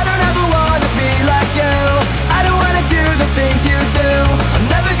 And I don't ever wanna be like you. I don't wanna do the things you do. I'm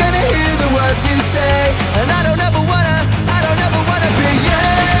never gonna hear the words you say. And I don't ever wanna be you.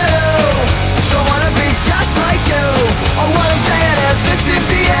 Don't wanna be just like you. All what I'm saying is this is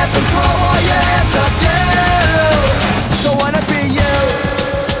the anthem. Throw all your hands up, you. Don't wanna be you.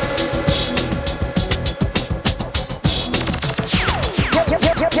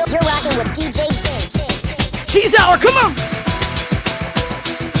 You're rocking with DJ J. Cheese Hour, come on.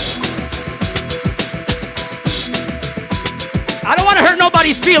 I don't want to hurt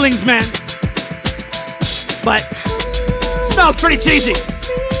nobody's feelings, man. But it smells pretty cheesy.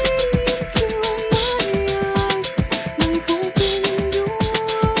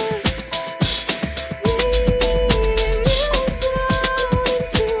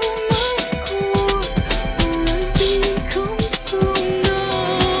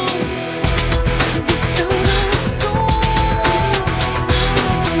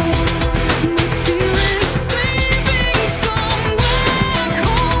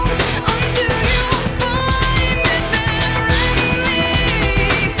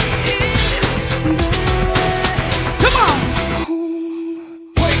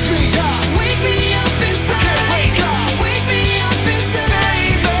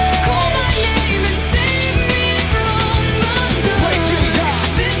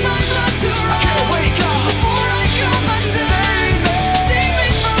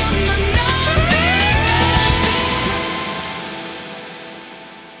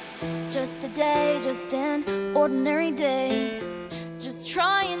 Just a day, just an ordinary day. Just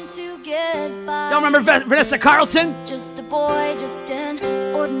trying to get by. Y'all remember Vanessa Carlton? Just a boy, just an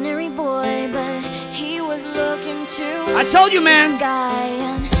ordinary boy, but he was looking to. I told you, man. Sky,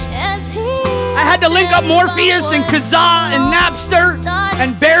 and as he I had to link up Morpheus and Kazaa and Napster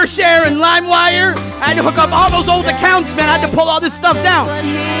and BearShare and LimeWire. I had to hook up all those old accounts, man. I had to pull all this stuff down. What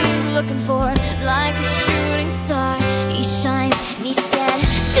he's looking for, like a shooting star, he shines and he said,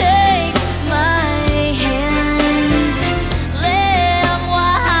 "Take my hand, live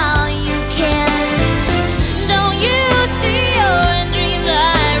while you can. Don't you see your dreams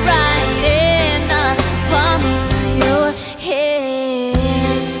are right in the palm of your hand?"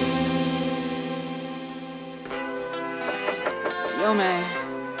 Yo, man.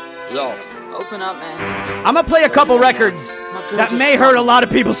 Yo. Open up, man. I'm gonna play a couple records that may hurt a lot of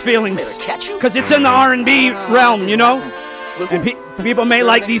people's feelings, because it's in the R&B realm, you know? And people may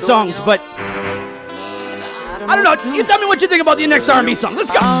like these songs, but I don't know. You tell me what you think about the next R&B song. Let's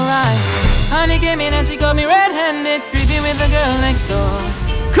go. Alright. Honey came in and she got me red-handed, creepy with the girl next door.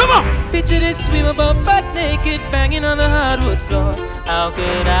 Come on! Picture this, we were both butt naked, banging on the hardwood floor. How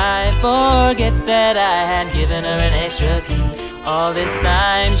could I forget that I had given her an extra key? All this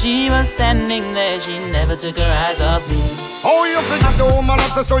time she was standing there, she never took her eyes off me. Oh, you think the woman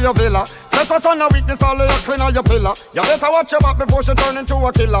access to your villa? Trespass on a weakness, all of your clean on your pillar. You better watch your back before she turn into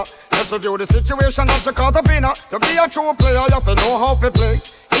a killer. Let's review the situation that you caught up in her. To be a true player, you have to know how to play.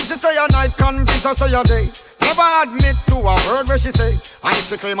 If she say a night, convince her say a day. Never admit to a word where she say. And if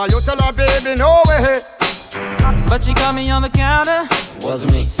she claim her, you tell her, baby, no way. But she caught me on the counter.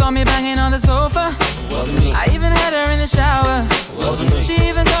 Wasn't me. Saw me banging on the sofa. Wasn't me. I even had her in the shower. Wasn't me. She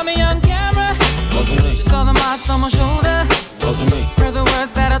even caught me on camera. Wasn't me. She saw the marks on my shoulder. Wasn't me. Heard the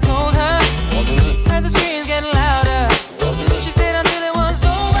words that I told her. Wasn't me. Heard the screams getting louder. Wasn't me. She stayed until it was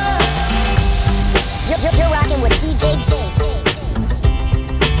over. You're rocking with DJ Jake.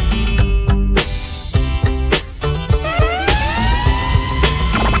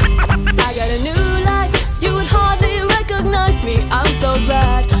 I got a new life, you would hardly recognize me. I'm so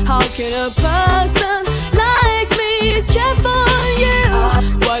glad. How can a person like me care for you?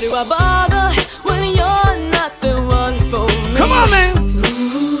 Why do I bother when you're not the one for me? Come on, man.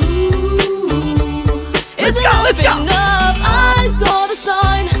 Let's go, let's go. Enough. I saw the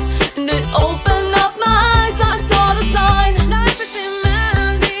sign, and it opened up my eyes. I saw the sign. Life is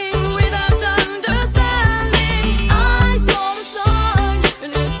demanding without understanding. I saw the sign,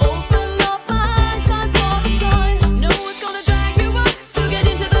 and it opened up my eyes. I saw the sign. No one's gonna drag you up to get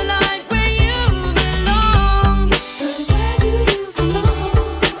into the light where you belong. But where do you belong?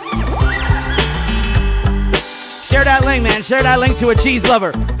 Share that link, man. Share that link to a cheese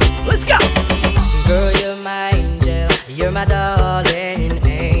lover. Let's go. Girl, you're my angel, you're my darling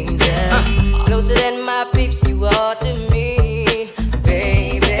angel. Closer than my peeps, you are to me,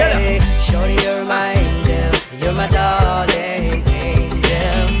 baby. Shorty, you're my angel, you're my darling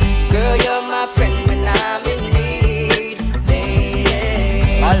angel. Girl, you're my friend when I'm in need,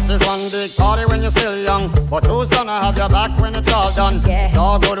 baby. Life is one big party when you're still young, but who's gonna have your back when it's all done? It's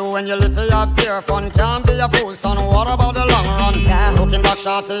all good when you live for your pure fun. Can't be a fool, son. What about the long run? Looking back,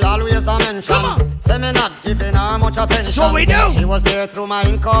 shorty, always a mention. Say me not giving her much attention. That's what we do. She was there through my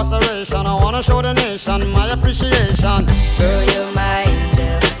incarceration. I wanna show the nation my appreciation. Girl, you're my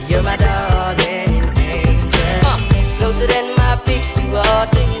angel, you're my darling angel. Closer than my peeps, you are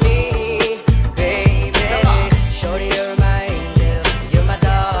to me, baby. Shorty, you're my angel, you're my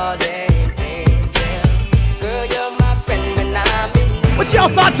darling angel. Girl, you're my friend when I'm in need. What's y'all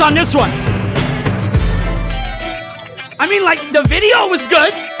thoughts on this one? I mean, like, the video was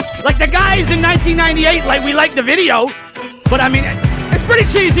good. Like, the guys in 1998, like, we liked the video. But, I mean, it's pretty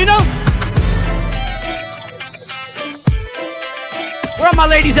cheesy, you know? Where are my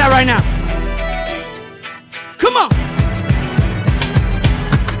ladies at right now? Come on.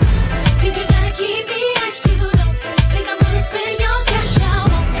 Think you gotta keep me as you don't think I'm gonna spend your cash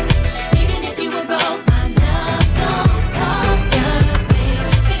out. Even if you were broke, my love don't cost a thing.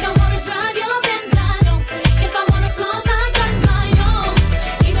 Think I wanna drive your Benz, I don't. If I wanna close, I got my own.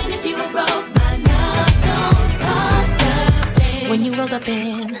 Even if you were broke, my love don't cost a thing. When you rolled up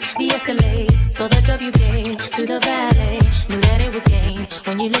in the Escalade, saw the WK to the valet, knew that it was game.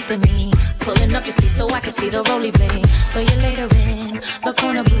 When you looked at me, pulling up your sleeve so I could see the rolly blade. So you later in the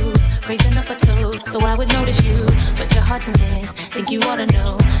corner booth, raising up a toast so I would notice you. But your heart's a mess, think you ought to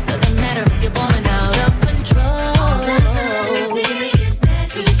know. Doesn't matter if you're balling out of control. All that matters is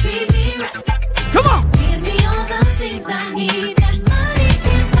that you treat me right. Come on. Give me all the things I need that money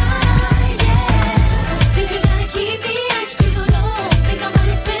can buy, yeah. Think you gotta keep me as you don't think I'm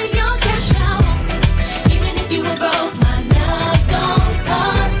gonna spend your cash.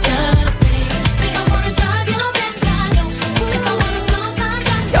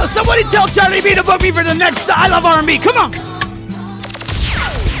 Somebody tell Charlie B to book me for the next I Love R&B. Come on.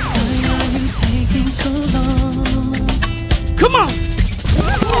 Come on.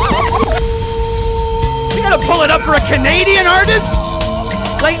 You gotta pull it up for a Canadian artist?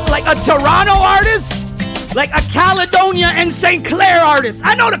 Like a Toronto artist? Like a Caledonia and St. Clair artist?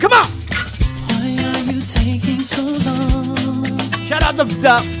 I know that. Come on. Why are you taking so long? Shout out to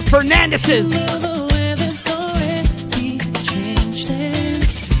the Fernandezes. The weather's already changed and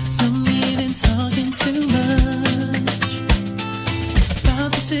I'm even talking too much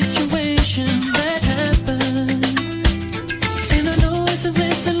about the situation that happened. And I know it's a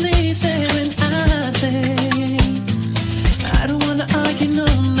recently said when I say I don't wanna argue, no,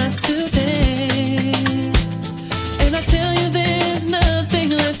 not today. And I tell you there's nothing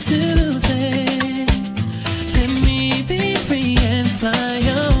left to say. Let me be free and fly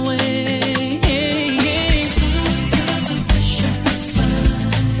away. Sometimes I wish I could fly.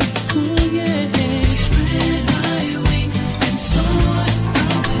 Ooh, yeah. Spread my wings and soar away.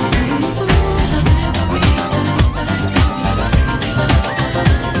 And I'll never return back to this crazy love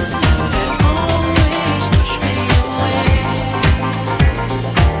that always pushed me away.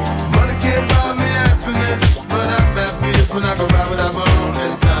 Money can't buy me happiness, but I'm happiest when I can ride what I want.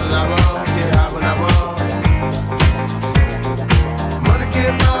 Anytime that I want, get high when I want. Money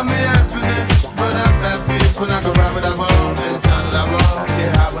can't buy me happiness, but I'm happiest when I can ride what I want. Anytime that I want,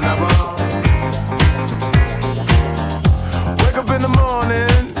 get high when I want. Wake up in the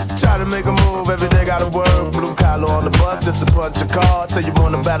morning, try to make a move. Every day gotta work, blue collar on the bus just to punch a card. Tell you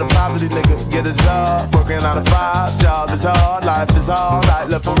want to battle poverty, nigga, get a job. Working on a 5, job is hard, life is hard. Like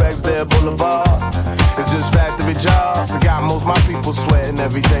left for Rexdale Boulevard. It's just factory jobs. Got most my people sweating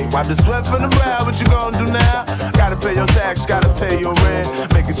every day. Wipe the sweat from the brow, what you gonna do now? Gotta pay your tax, gotta pay your rent.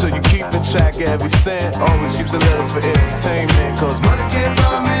 Making sure you keep in track of every cent. Always keeps a little for entertainment. Cause money can't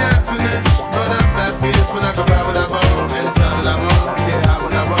buy me happiness, but I'm happiest when I can ride what I want. Anytime that I want, get high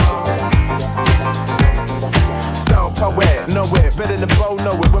when I want. Stone poet, nowhere, better than Bo,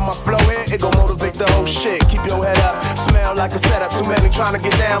 know it. When my flow hit, it gon' motivate the whole shit. Keep your head up, smell like a setup. Too many trying to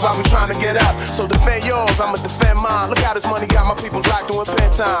get down while we trying to get up. So defend yours, I'ma defend mine. Look how this money got my people's locked doing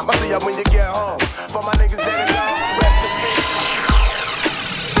pen time. I see y'all when you get home. For my niggas dead and gone, rest in peace.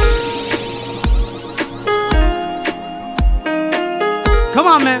 Come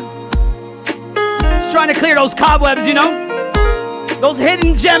on, man. Just trying to clear those cobwebs, you know? Those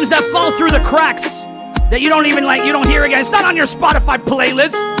hidden gems that fall through the cracks that you don't even like, you don't hear again. It's not on your Spotify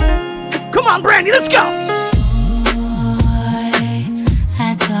playlist. Come on, Brandy, let's go.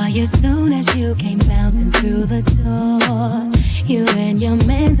 I saw you soon as you came bouncing through the door. You and your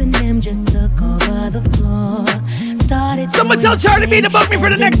mans and them just took over the floor. Started. Someone tell Charlie B to book me for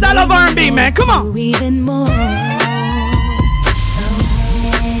the next I Love R&B, man. Come on. Even more.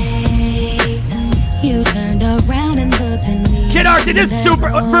 You turned around and looked at me. Kid Arthur, this is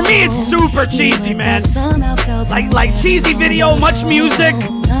super. For me, it's super cheesy, man. Like cheesy video, much music.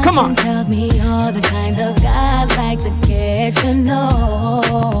 Come on. Tells me you're the kind of guy I like to get to know.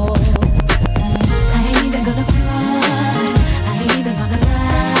 I ain't even gonna front. I ain't even gonna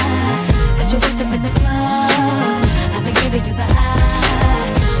lie. Said you went up in the club. I've been giving you the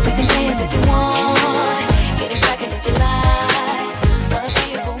eye. We can dance if you want. Get it crackin' if you like. Must be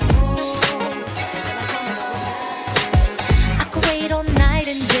a boom boom. I could wait all night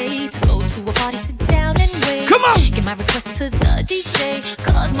and day to go to a party, sit down and wait. Come on. Get my request to the DJ,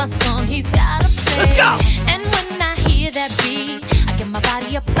 cause my song he's gotta play. Let's go. And when I hear that beat, I get my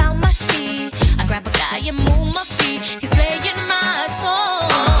body up out my seat. I grab a guy and move my feet. He's playing my song.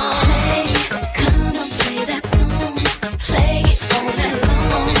 Play, come on, play that song. Play it all night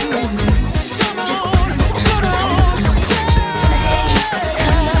long. Just turn it on. Play,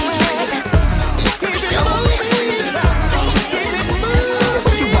 come on, play that song. Don't let me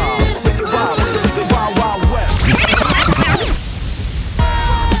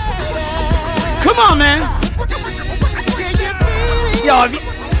Come on, man. Yo,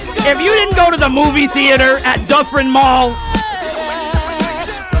 if you didn't go to the movie theater at Dufferin Mall,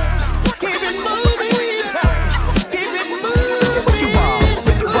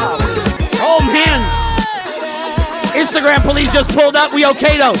 oh man, Instagram police just pulled up. We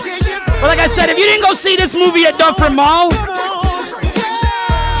okay though. But like I said, if you didn't go see this movie at Dufferin Mall,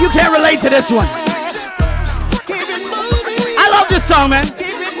 you can't relate to this one. I love this song, man.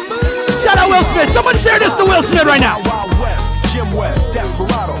 Shout out Will Smith. Someone share this to Will Smith right now. Wild West, Jim West,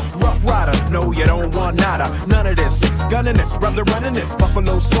 Desperado, rough Rough rider, no, you don't want nada. None of this, six gunning this, brother running this.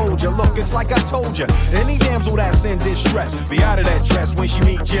 Buffalo soldier, look, it's like I told you. Any damsel that's in distress, be out of that dress when she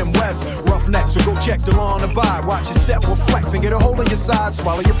meet Jim West. Rough neck, so go check the lawn and vibe. Watch your step will flex and get a hold of your side.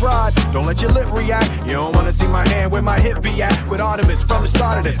 Swallow your pride, don't let your lip react. You don't wanna see my hand where my hip be at. With Artemis from the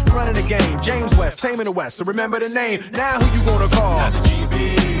start of this, running the game. James West, taming the West, so remember the name. Now who you gonna call?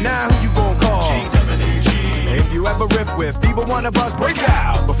 Now who you gonna call? If you ever riff with either one of us, break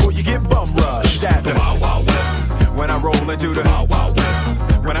out before you get bum rushed at the Wild Wild West. When I roll into the Wild Wild West.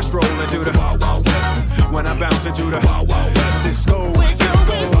 When I stroll into the Wild Wild West. When I bounce into the Wild Wild West. Cisco,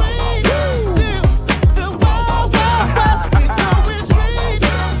 Cisco.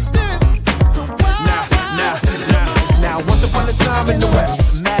 Now, once upon a time in the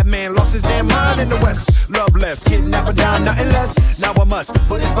West, madman lost his damn mind in the West. Love less, kidnapper down, nothing less. Now I must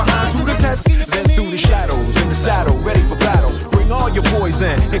put his behind to the test. Then through the shadows, in the saddle, ready for battle. Bring all your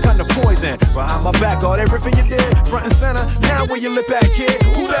poison, here come the poison. Behind my back, all everything you did, front and center. Now where you lip at, kid?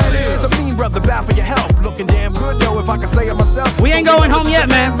 Who that is? A mean brother, bound for your health. Looking damn good though, if I can say it myself. We ain't going home yet,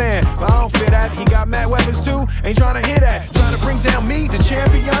 man. But I don't fear that. He got mad weapons too. Ain't trying to hear that. Trying to bring down me, the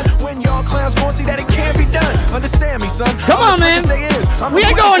champion. When y'all clowns gon' see that it can't be done. Understand me, son. Come on, man. We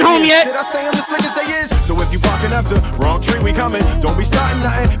ain't going home yet. Did I say I'm the slickest they is? So if you barking up the wrong tree, we coming. Don't be starting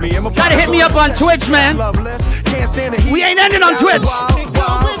nothing. Me and my gotta hit me up on Twitch, man. Can't stand the heat. We ain't ending on Twitch. When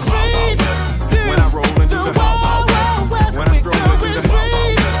I roll into the Wild Wild West. When I stroll into the Wild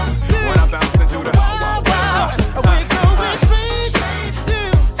Wild West. When I bounce into the Wild Wild West.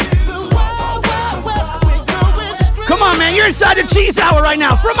 Come on, man. You're inside the cheese hour right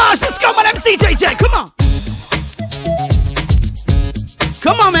now. Fromage, let's go. My name's DJ J. Come on.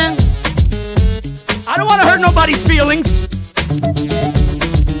 Come on, man. I don't want to hurt nobody's feelings.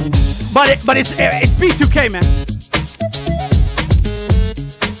 But it's B2K, man.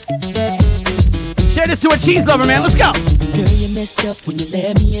 Share this to a cheese lover, man. Let's go. Girl, you messed up when you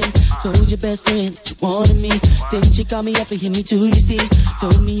let me in. Told your best friend that you wanted me. Then she called me up and hit me to your steez.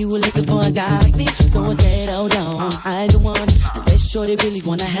 Told me you were looking for a guy like me. So I said, hold on, I the one. Unless shorty really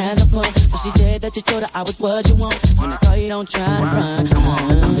wanna have some fun. But she said that you told her I was what you want. When I call you, don't try to run.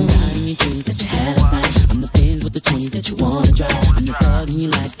 I'm the guy in your dreams that you had last night. I'm the Benz with the 20s that you wanna drive. I'm the thug in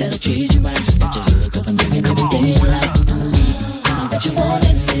your life that'll treat you right. Got your hood cause I'm bringing everything you like. I know that you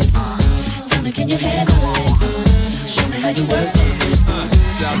wanted this. Tell me, can you handle it? Show me how you work it.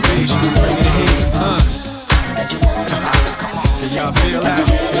 Salvation, bring it here. Can y'all feel that?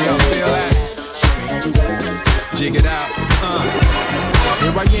 Can y'all feel that? Jig it out.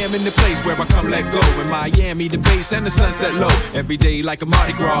 Here I am in the place where I come let go. In Miami, the bass and the sunset low. Every day like a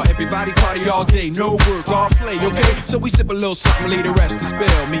Mardi Gras. Everybody party all day. No work, all play, okay? So we sip a little something, leave the rest to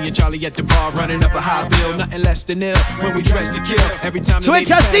spill. Me and Charlie at the bar running up a high bill. Nothing less than ill when we dress to kill. Every time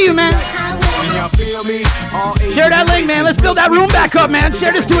Twitch, I see you, man. Can y'all feel me? Share that link, man. Let's build that room back up, man.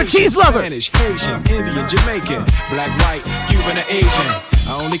 Share this to a cheese lover. Spanish, Haitian, Indian, Jamaican, black, white, Cuban, or Asian.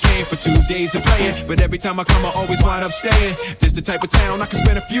 I only came for 2 days of playing, but every time I come, I always wind up staying. This the type of town I can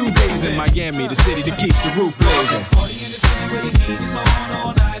spend a few days in. Miami, the city that keeps the roof blazing. Party in the city where the heat is on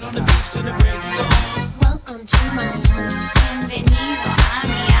all night on the beach till the break of dawn. Welcome to Miami. Bienvenido a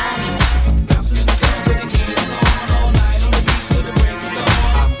Miami. Bouncing in the club where the heat is on all night on the beach till the break of dawn.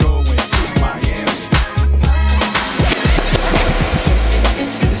 I'm going to Miami.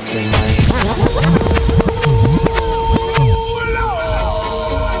 This thing right here.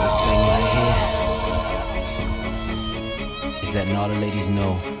 Letting all the ladies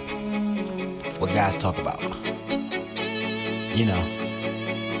know what guys talk about. You know,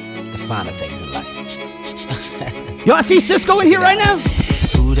 the finer things in life. Yo, I see Cisco in here right now.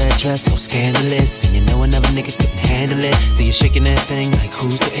 Ooh, that dress so scandalous. And you know another nigga couldn't handle it. So you're shaking that thing like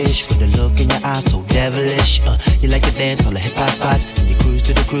who's the ish? With a look in your eyes so devilish. You like to dance all the hip hop spots. And you cruise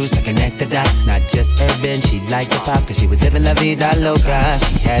to the cruise like connect the dots. Not just urban, she liked the pop. Cause she was living la vida loca.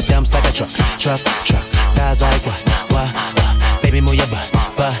 She had dumps like a truck. Guys like what? Baby, move your butt.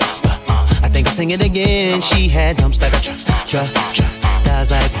 I think I'll sing it again. She had dumps like a truck.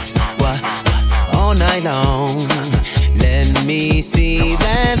 Guys like what? All night long. Let me see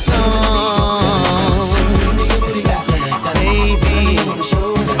that thong. Baby,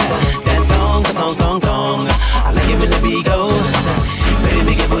 that thong. I like it when the beat go. Baby,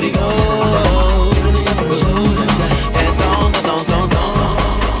 make it booty go. That thong.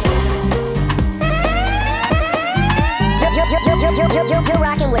 You're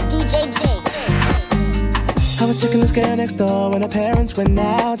rocking with DJ J. I was checking this girl next door when her parents went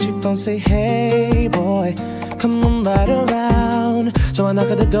out. She phoned, say, hey boy, come on right around. So I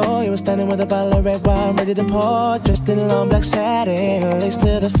knock at the door, you were standing with a bottle of red wine ready to pour, dressed in long black satin, lace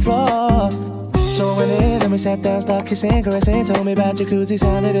to the floor. So I went in and we sat down, started kissing, caressing, told me about jacuzzi,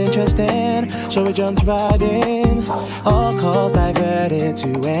 sounded interesting. So we jumped right in, all calls diverted to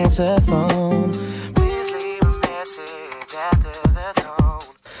answer phone. Please leave a message after the tone.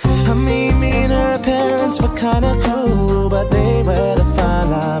 I mean, me and her parents were kinda cool, but they were the fine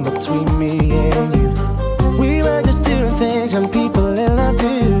line between me and you. We were just doing things young people in love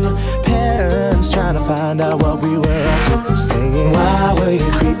do. Parents trying to find out what we were up to. Saying, why were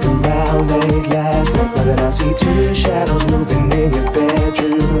you creeping round late last night? Why did I see two shadows moving in your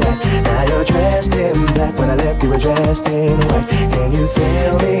bedroom light? Now you're dressed in black. When I left you were dressed in white. Can you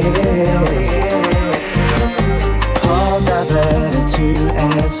feel me? Calls diverted to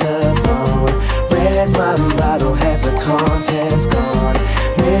answer phone. Red wine bottle, half the contents gone.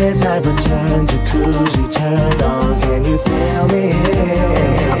 Midnight return, jacuzzi turned on. Can you feel me?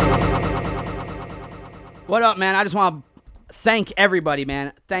 What up, man? I just want to thank everybody,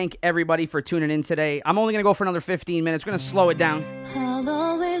 man. Thank everybody for tuning in today. I'm only going to go for another 15 minutes. We're going to slow it down. I'll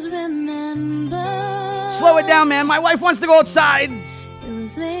always remember. Slow it down, man. My wife wants to go outside.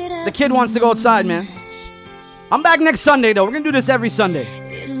 The kid wants to go outside, man. I'm back next Sunday, though. We're going to do this every Sunday.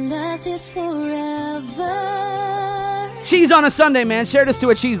 It lasted forever. Cheese on a Sunday, man. Share this to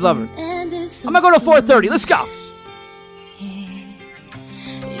a cheese lover. I'm going to go to 4:30. Let's go.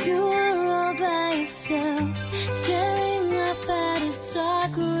 You were all by yourself, staring up at a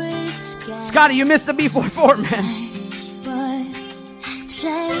dark gray sky. Scotty, you missed the B44, man. Was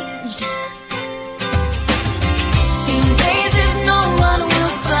changed in places no one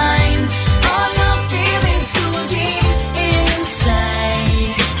will find. All your feelings so deep inside.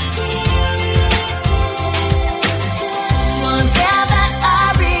 Was there that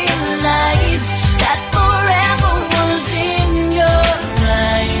I realized that forever was in your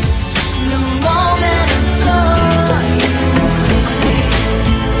eyes? The moment I saw you.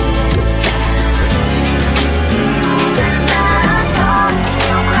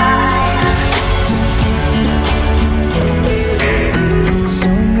 So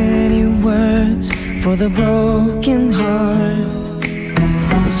many words for the broken heart.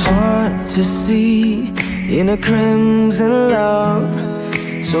 It's hard to see in a crimson love.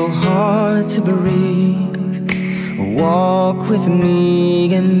 So hard to breathe. Walk with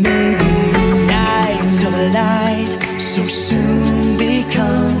me and maybe night till the light so soon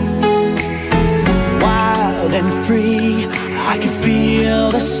become wild and free. I can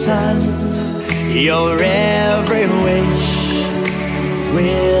feel the sun. Your every wish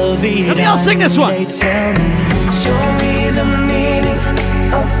will be Let me all sing this one. They tell me, show me the meaning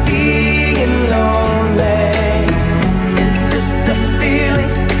of being lonely. Is this the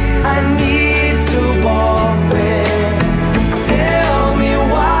feeling I need to walk with? Tell me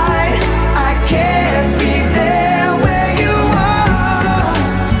why I can't be there where you are.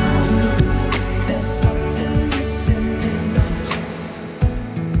 There's something missing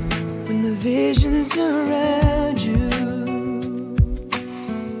when the visions around you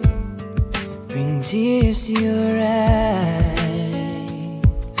bring tears to your eyes.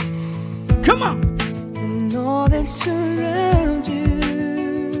 Come on. And all that surround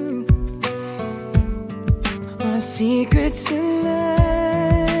you are secrets and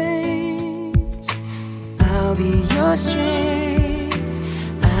lies. I'll be your strength.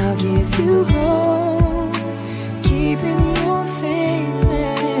 I'll give you hope. Keeping your faith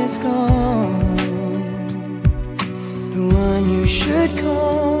when it's gone. The one you should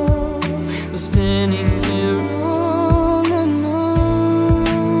call was standing there all alone.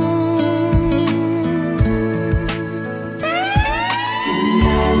 And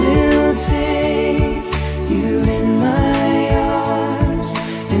I will take you in my arms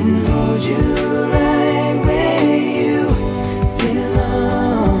and hold you right where you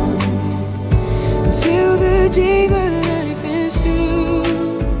belong. Until the day my life is through,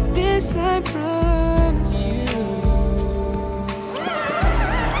 this I promise you.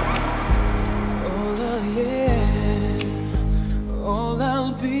 All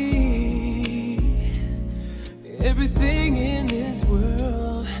I'll be, everything in this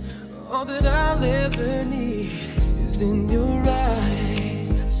world, all that I'll ever need is in your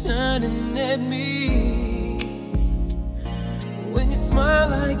eyes, shining at me. When you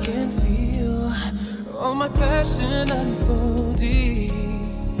smile, I can feel all my passion unfolding.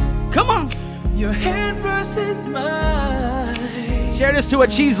 Come on. Your hand versus mine. Share this to a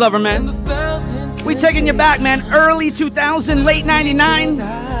cheese lover, man. We taking you back, man. Early 2000, late 99.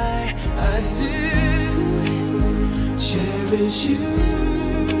 I do. cherish you.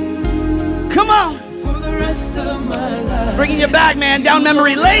 Come on. For the rest of my life. Bringing you back, man, down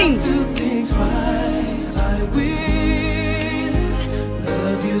memory lane. To think twice. I will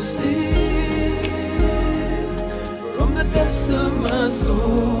love you still. From the depths of my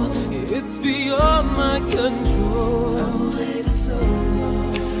soul, it's beyond my control. I've waited so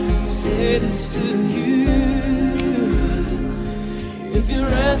long to say this to you. If you're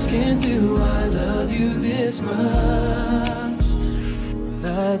asking, do I love you this much?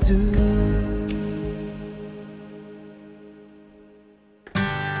 Well, I do.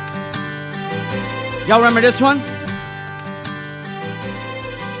 Y'all remember this one?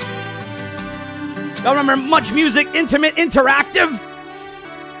 Y'all remember Much Music, Intimate, Interactive?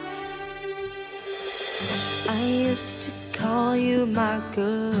 I used to call you my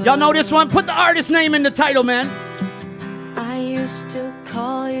girl. Y'all know this one? Put the artist name in the title, man. I used to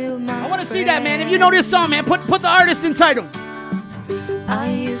call you my I want to see that, man. If you know this song, man, put the artist in title. I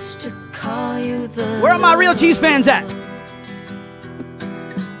used to call you the Where are my real cheese fans at?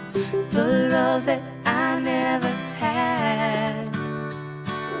 The love that I never had.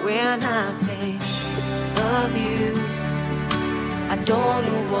 When I think of you, I don't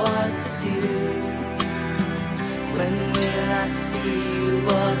know what to do. When will I see you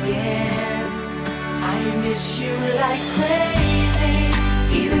again? I miss you like crazy,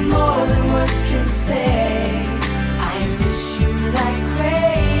 even more than words can say. I miss you like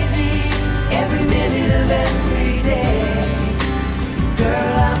crazy, every minute of every day.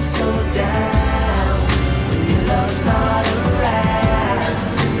 Girl, I'm so down when your love's not around.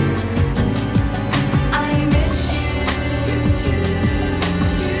 I miss you.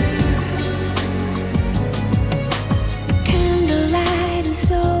 Candlelight and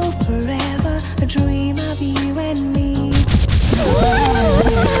soul forever, a dream of you and me.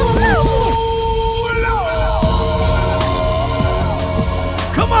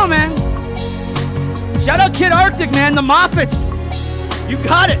 Come on, man. Shout out Kid Arctic, man. The Moffats. You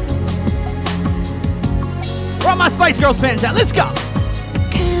got it. Where are my Spice Girls fans at? Let's go.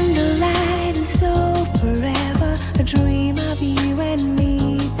 Candlelight and soul forever, a dream of you and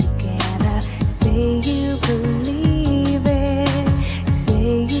me together. Say you believe it.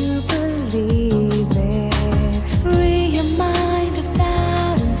 Say you believe it. Free your mind of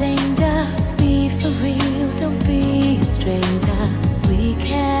doubt and danger. Be for real, don't be a stranger. We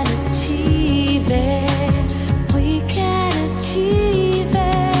can achieve it. We can achieve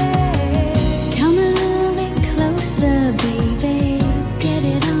it. Come a little bit closer, baby. Get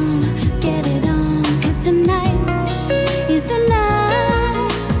it on, 'cause tonight is the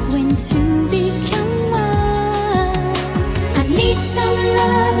night when two become one. I need some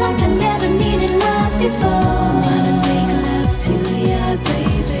love like I never needed love before. Wanna make love to ya,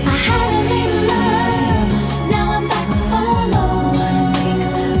 baby. I had a little love, now I'm back for more. Wanna make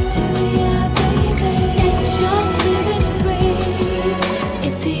love to ya, baby. Set your spirit free.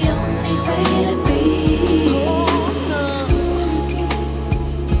 It's the only way to be.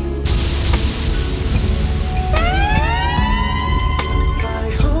 I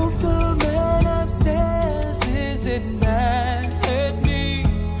hope the man upstairs isn't mad at me,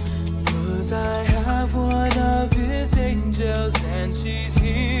 'cause I have one of his angels and she's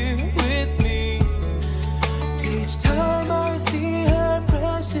here with me. Each time I see her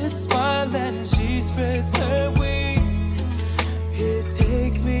precious smile and she spreads her wings, it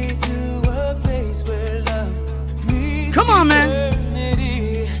takes me to a place where love meets Come on, man.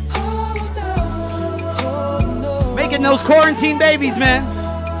 eternity. Oh no, oh no. Making those quarantine babies, man.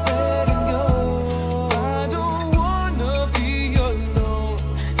 I don't wanna be alone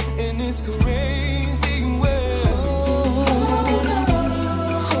in this crazy world.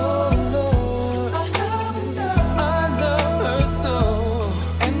 Oh Lord, I love her so,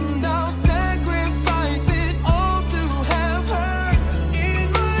 and I'll sacrifice it all to have her in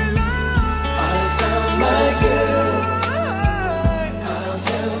my life. I found my girl. I'll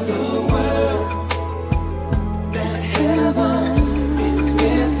tell the world that heaven is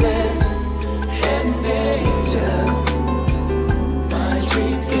missing an angel. My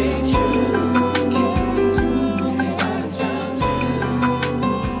dreams came true. I found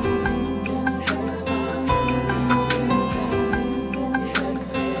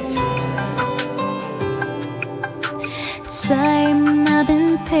Time I've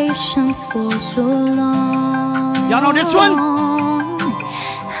been patient for so long. Y'all know this one?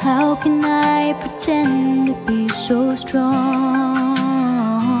 How can I pretend to be so strong?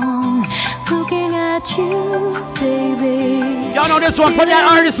 Looking at you, baby. Y'all know this one? Put that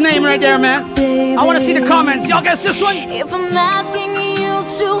artist name right there, man. I want to see the comments. Y'all guess this one? If I'm asking you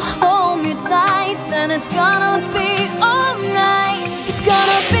to hold me tight, then it's gonna be alright. It's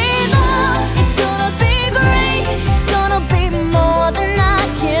gonna be love, it's gonna be great. It's gonna be more than I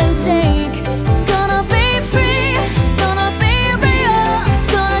can take. It's gonna be free, it's gonna be real. It's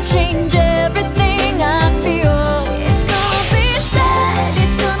gonna change everything I feel. It's gonna be sad,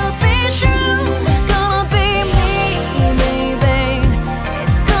 it's gonna be true. It's gonna be me, baby.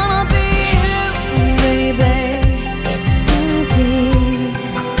 It's gonna be you, baby. It's gonna be.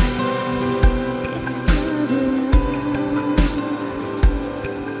 It's gonna be.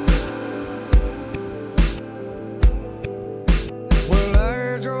 Well,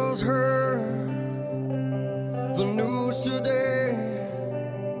 I just heard the news today.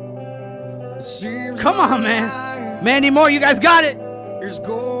 It seems Come on, man. Mandy Moore, you guys got it. it's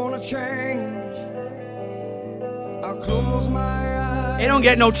gonna change. I close my eyes, They don't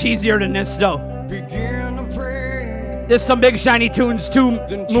get no cheesier than this, though. begin to pray. There's some big Shiny Tunes 2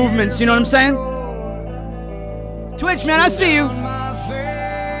 movements, you know what I'm saying? Twitch, man, I see you. My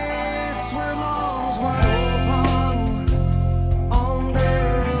face with arms wide open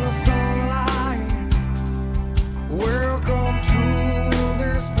under the sunlight. Welcome to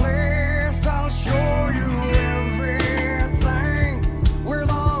this place. I'll show you everything with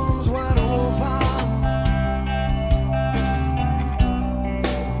arms wide open.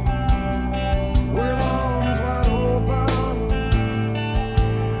 With arms wide open.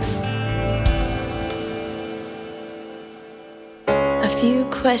 A few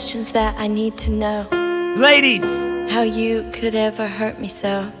questions that I need to know. Ladies! How you could ever hurt me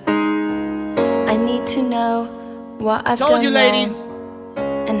so. I need to know what I've Told done you, ladies.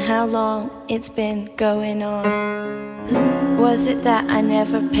 wrong and how long it's been going on. Was it that I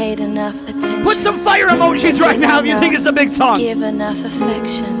never paid enough attention? Put some fire emojis right now if you think it's a big song. Give enough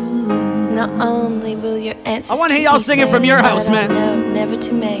affection. Not only will your answers I wanna hear keep y'all me singing sane, from your house, but I man. know never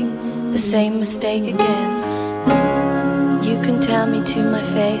to make the same mistake again. You can tell me to my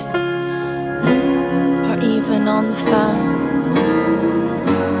face, or even on the phone.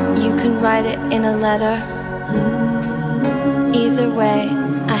 You can write it in a letter. Either way,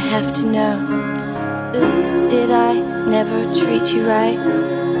 I have to know. Did I never treat you right?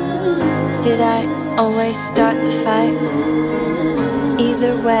 Did I always start the fight?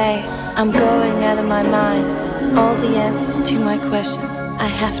 Either way, I'm going out of my mind. All the answers to my questions I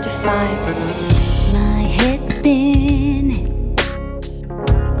have to find. My head's spinning.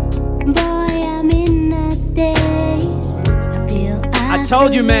 Boy, I'm in a daze. I feel I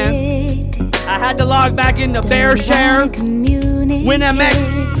told you, man. I had to log back into BearShare, WinMX,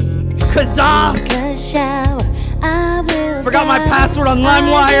 Kazaa. Forgot my password on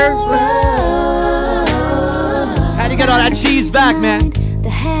LimeWire. Had to get all that cheese back, man.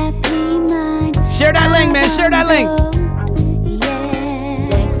 Share that link, man. Share that link.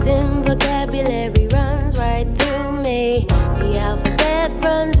 Flexing vocabulary runs right through me. The alphabet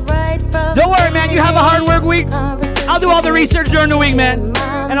runs right from. Don't worry, man. You have a hard work week. I'll do all the research during the week, man.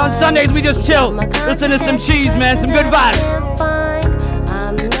 And on Sundays, we just chill. Listen to some cheese, man. Some good vibes.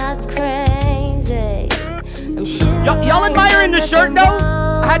 I'm not crazy. Y'all admiring the shirt, though?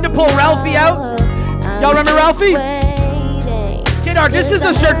 I had to pull Ralphie out. Y'all remember Ralphie? Kid Art, this is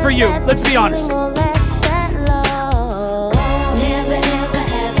a shirt for you. Let's be honest. Never, ever,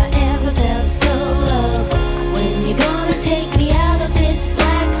 have I ever felt so low. When you gonna take me out of this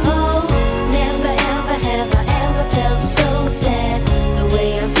black hole? Never, ever, have I ever felt so sad. The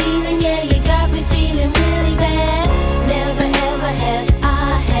way I'm feeling, yeah, you got me feeling really bad. Never, ever have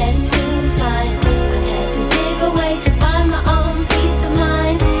I had to find. I've had to dig away to find my own peace of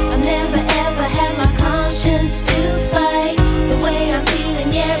mind. I've never, ever had my conscience to fight. The way I'm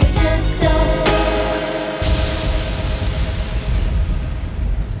feeling, yeah, it just don't.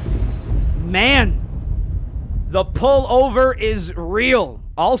 Man, the pullover is real.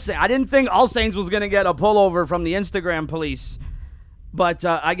 I didn't think All Saints was going to get a pullover from the Instagram police. But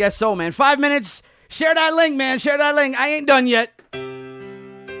I guess so, man. 5 minutes. Share that link, man. Share that link. I ain't done yet.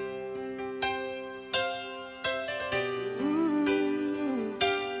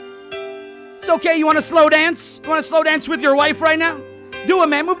 It's okay. You want to slow dance? You want to slow dance with your wife right now? Do it,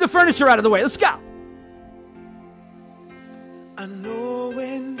 man. Move the furniture out of the way. Let's go. I know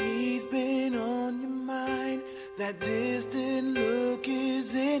when he's been on your mind, that distant look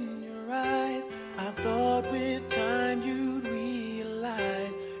is in your eyes. I thought with time you'd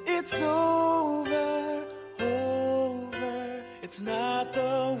realize it's over, over. It's not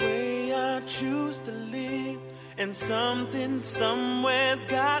the way I choose to live, and something somewhere's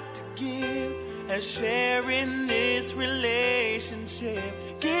got to give. As sharing this relationship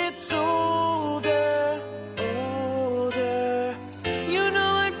gets older, older. You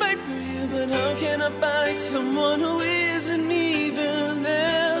know I'd fight for you, but how can I find someone who isn't even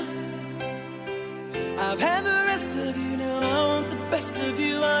rest of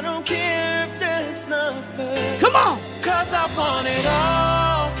you, I don't care if there's nothing. Come on! Cause I want it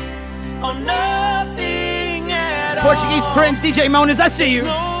all or nothing at all. Portuguese Prince, DJ Monas, I see you.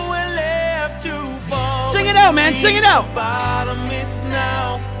 Nowhere left to fall. Sing it out, man, sing it out. Bottom, it's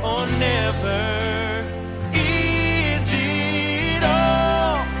now or never. Is it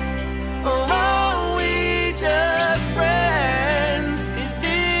all or are we just friends? Is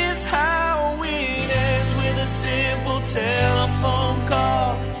this how it ends with a simple telephone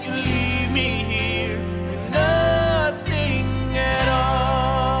call? You leave me here with nothing at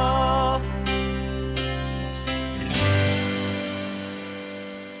all.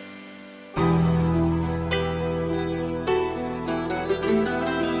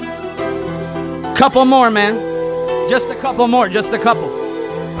 Couple more, man. Just a couple more, just a couple.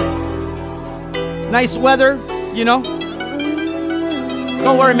 Nice weather, you know.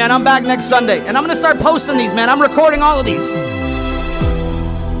 Don't worry, man, I'm back next Sunday. And I'm gonna start posting these, man. I'm recording all of these.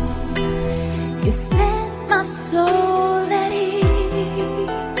 You set my soul at ease,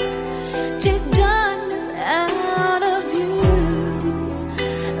 chase darkness out of you,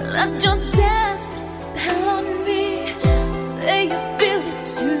 left your desperate spell on me, say you feel it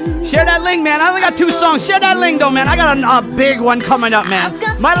too. Share that link, man. I only got 2 songs. Share that link, though, man. I got a big one coming up, man.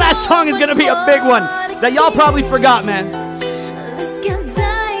 My last song is gonna be a big one that y'all probably forgot, man. This can't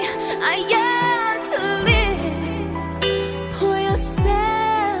die, I yearn to live. Pour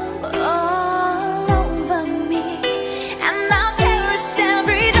yourself all over me, and I'll cherish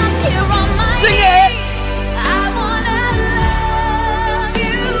every drop here on my Sing it! I wanna love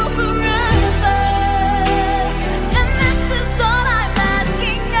you forever, and this is all I'm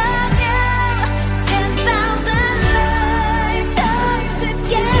asking of you. 10,000 lifetimes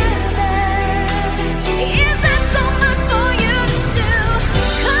together. Is that so much for you to do?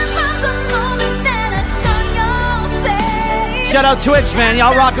 'Cause from the moment that I saw your face, Shout out Twitch, man.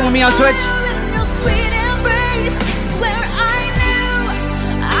 Y'all rocking with me on Twitch? in your sweet embrace is where I knew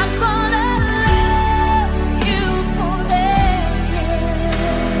I'm gonna love you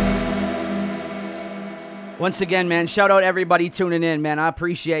forever. Once again, man, shout out everybody tuning in, man. I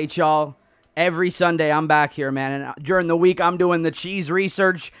appreciate y'all. Every Sunday, I'm back here, man. And during the week, I'm doing the cheese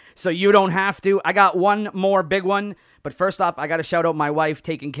research, so you don't have to. I got one more big one. But first off, I got to shout out my wife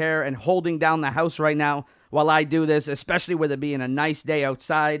taking care and holding down the house right now while I do this, especially with it being a nice day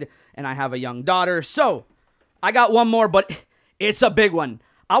outside, and I have a young daughter. So, I got one more, but it's a big one.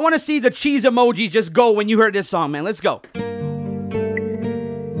 I want to see the cheese emojis just go when you heard this song, man. Let's go.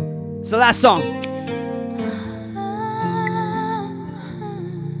 It's the last song.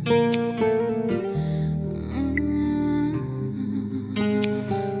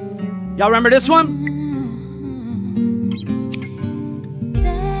 Y'all remember this one?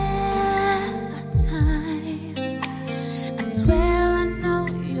 I swear I know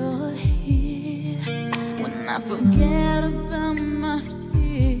you're here when I forget about my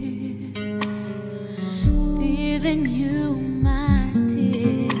fears. Feeling you, my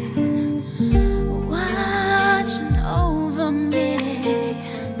dear, watching over me,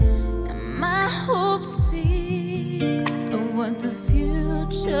 and my hope seeks of what the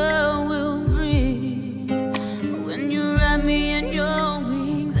future will bring. When you wrap me in your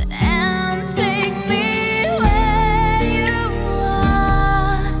wings and take me where you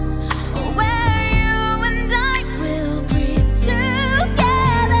are, where you and I will breathe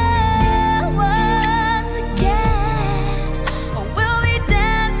together once again. We'll be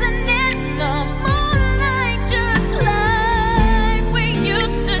dancing in the moonlight just like we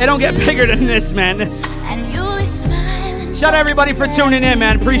used to. It don't get bigger than this, man. And you'll be smiling. Shout out everybody for tuning in,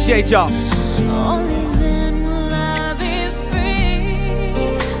 man. Appreciate y'all. Only then will I be free,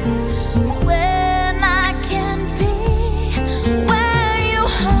 when I can be where you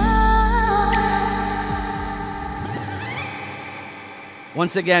are.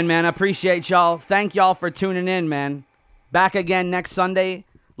 Once again, man, I appreciate y'all. Thank y'all for tuning in, man. Back again next Sunday.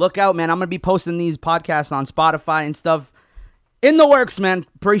 Look out, man. I'm going to be posting these podcasts on Spotify and stuff. In the works, man.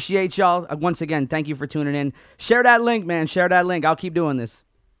 Appreciate y'all. Once again, thank you for tuning in. Share that link, man. Share that link. I'll keep doing this.